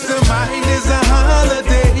 Peace of mind is a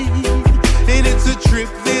holiday, and it's a trip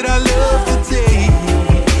that I love to take.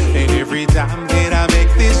 And every time that I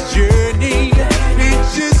make this journey, it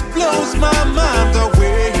just blows my mind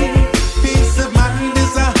away. Peace of mind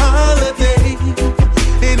is a holiday,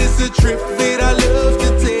 and it's a trip that I love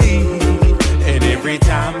to take. And every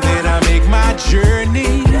time that I make my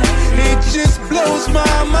journey, it just blows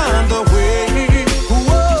my mind away.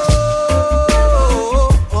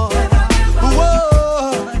 Whoa,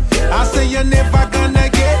 whoa, I say you're never gonna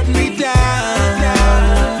get me down.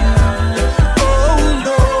 Oh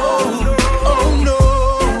no,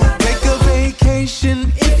 take a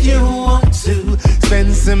vacation if you want to.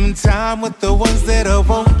 Spend some time with the ones that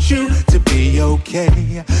want you to be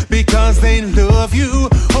okay, because they love you.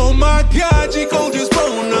 Oh my God, you go just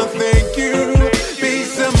wanna thank you.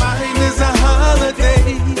 Peace of mind is a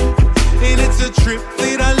holiday, and it's a trip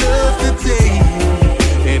that I love to take.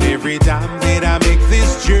 And every time that I make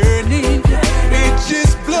this journey, it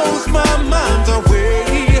just blows my mind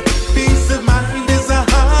away. Peace of mind is a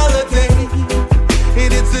holiday,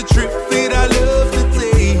 and it's a trip that I love to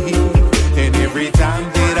take. And every time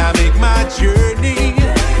that I make my journey,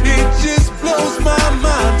 it just blows my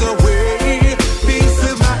mind away. Peace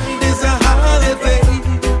of mind is a holiday,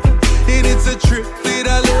 and it's a trip that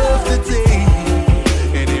I love to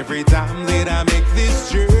take. And every time that I make this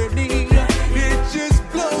journey, it just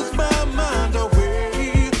blows my mind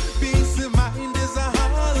away. Peace of mind is a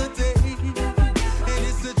holiday, and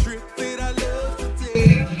it's a trip that I love to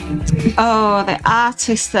take. Oh, the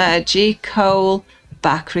artist there, G. Cole,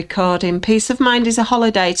 back recording. Peace of Mind is a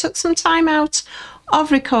Holiday. Took some time out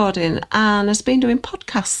of recording and has been doing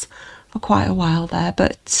podcasts for quite a while there,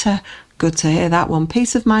 but good to hear that one.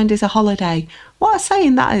 Peace of Mind is a Holiday. What a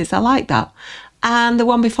saying that is. I like that. And the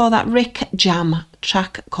one before that, Rick Jam,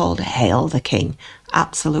 track called Hail the King.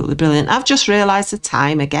 Absolutely brilliant. I've just realised the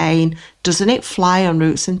time again. Doesn't it fly on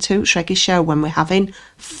Roots and Toots Reggae Show when we're having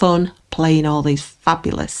fun playing all these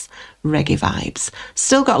fabulous reggae vibes?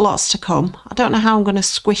 Still got lots to come. I don't know how I'm going to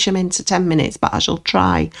squish them into 10 minutes, but I shall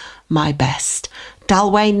try my best.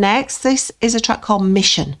 Dalway next. This is a track called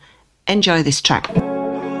Mission. Enjoy this track.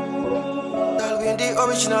 Dalway, the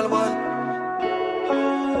original one.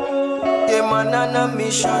 Yeah, man, on a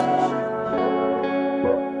mission.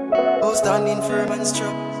 Oh, standing firm and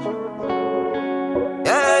strong.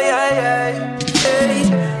 Yeah. Hey,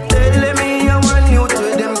 tell me I want you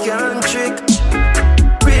to them can't trick.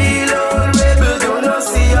 Real old rebel, do not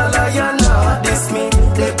see a lion, not this me.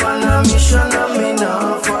 They on a mission, and me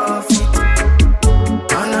now forfeit.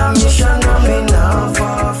 On a mission, and me now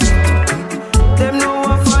forfeit. Them know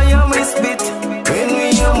a fire we spit. When we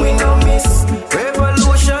young, we no miss.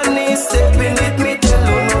 Revolution is stepping it, me tell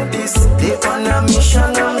you no this. They on a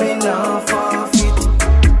mission, and me now forfeit.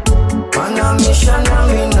 On a mission, and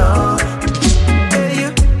me now.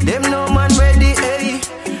 Hey, them no man ready, hey.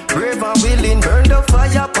 Brave and willing, burn the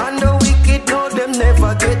fire upon the wicked. No, them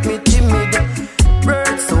never get me timid.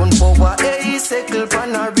 Bird sound power, hey. Circle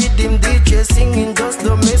pan a rhythm, DJ singing just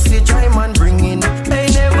the message I man bringing. Hey,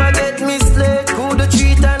 never get me slay. Cool the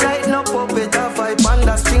treat and light no puppet. A vibe and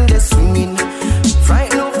the string they swinging.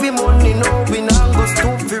 Fright no fi money, no win and go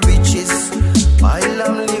stoop for riches. While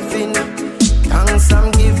I'm living, thanks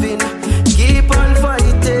I'm giving. Keep on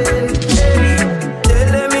fighting. Hey,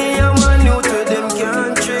 tell me I'm a new to them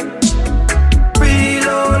can't trick. Real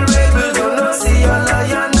old rebel, do not see a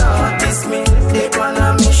lion, not this me. They on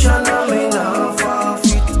a mission, and me now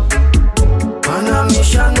forfeit. On a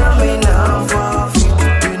mission, and me now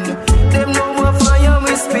forfeit. Them know my fire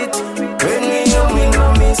we spit. When we young, we no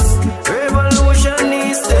miss. Revolution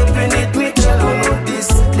is stepping it, me tell you no this.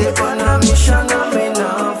 They on a mission, and me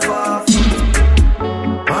now forfeit.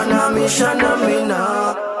 On a mission, and me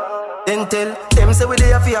now. Then tell them say we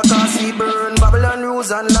dey for a cause we burn Babylon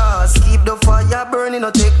rules and laws. Keep the fire burning,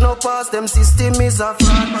 no take no pause. Them system is a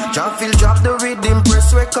fraud. Jah feel drop the rhythm,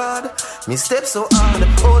 press record. Me step so hard,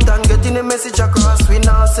 out and getting the message across. We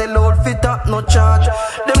now sell out fit up, no charge.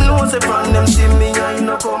 Them know say from them see me, I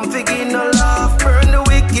no come figure no laugh. Burn the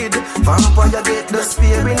wicked, vampire get the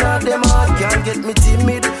spear in all them heart. Can't get me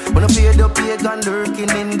timid, and lurking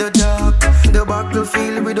in the dark. The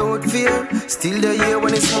battlefield without fear, still the year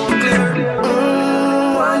when it's more clear.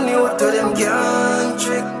 One you to them can't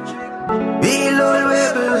trick. Be low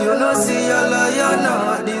rebel, you know see a lion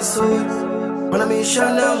not this old. On a mission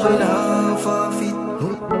and we not forfeit.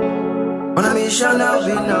 On a mission and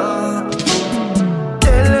we not.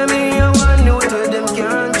 Tell me you want you to them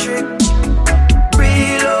can't trick.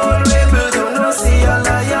 Real old rebel, you know see a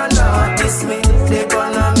lion not this me. They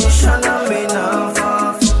on a mission and we not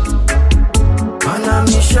forfeit. On a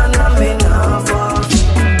mission and we not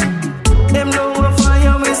forfeit. Them know a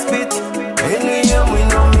fire we spit. Any year we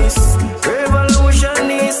no miss.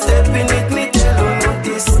 Revolution is stepping it, me tell you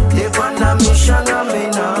this. They on a mission and we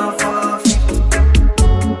not forfeit.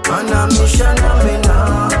 On a mission and we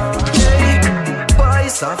not. Hey,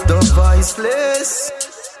 voice after voiceless.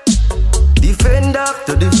 Defend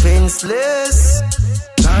after defenseless.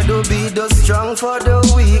 God will be the strong for the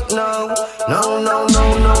weak now. No,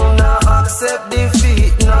 accept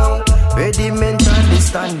defeat now. Ready mentally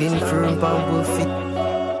standing firm and will fit.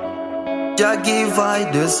 Jah give I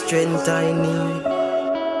the strength I need.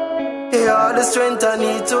 Yeah, all the strength I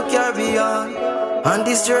need to carry on. On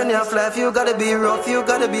this journey of life, you gotta be rough, you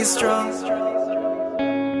gotta be strong.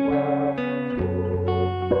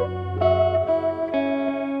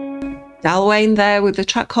 Dalwayne there with the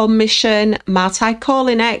track called Mission. Martai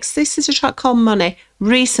calling X. This is a track called Money.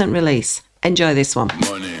 Recent release. Enjoy this one.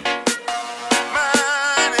 Money.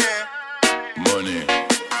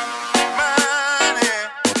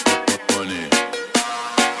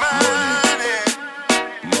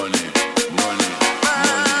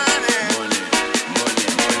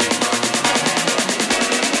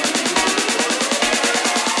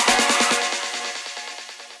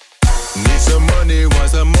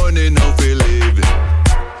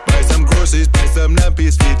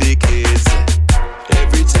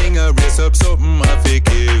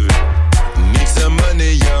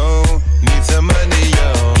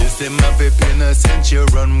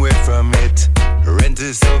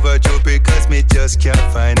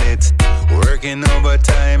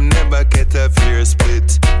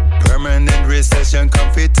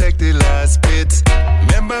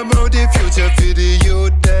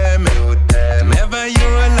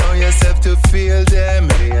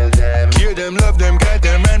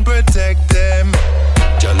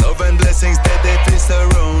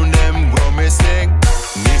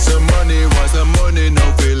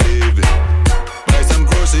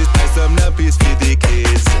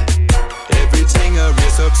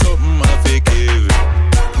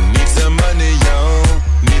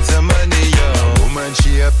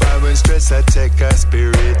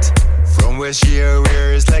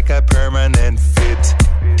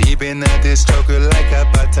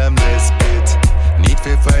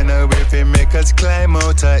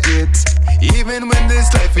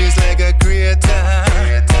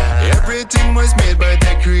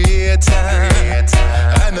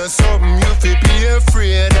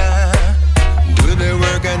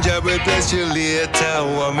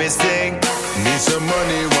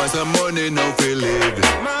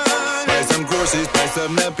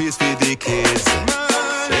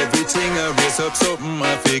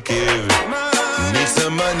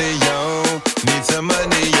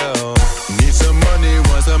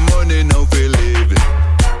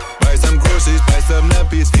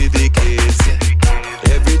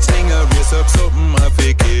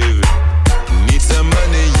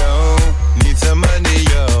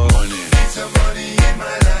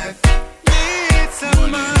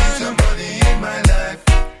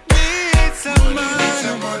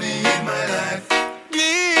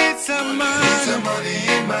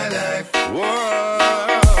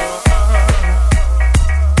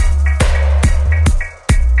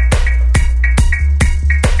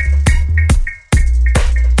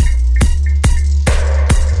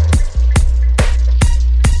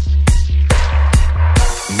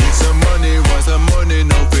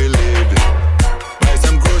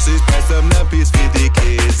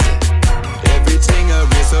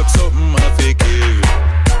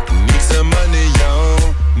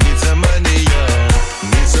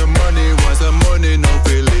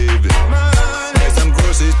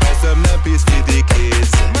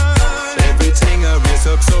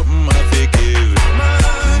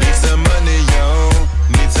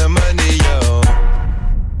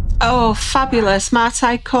 Fabulous.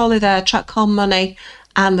 Martai Corley there, track called Money,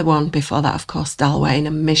 and the one before that, of course, Dalwayne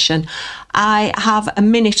and Mission. I have a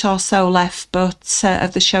minute or so left of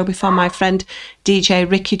the show before my friend DJ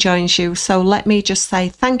Ricky joins you, so let me just say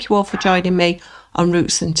thank you all for joining me on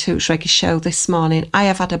Roots and Toots Reggae Show this morning. I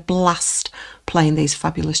have had a blast playing these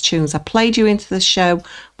fabulous tunes. I played you into the show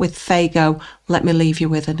with Fago. Let me leave you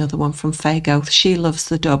with another one from Fago. She loves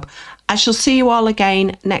the dub. I shall see you all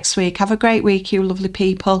again next week. Have a great week, you lovely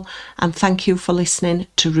people, and thank you for listening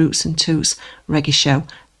to Roots and Toots Reggae Show.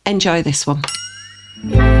 Enjoy this one.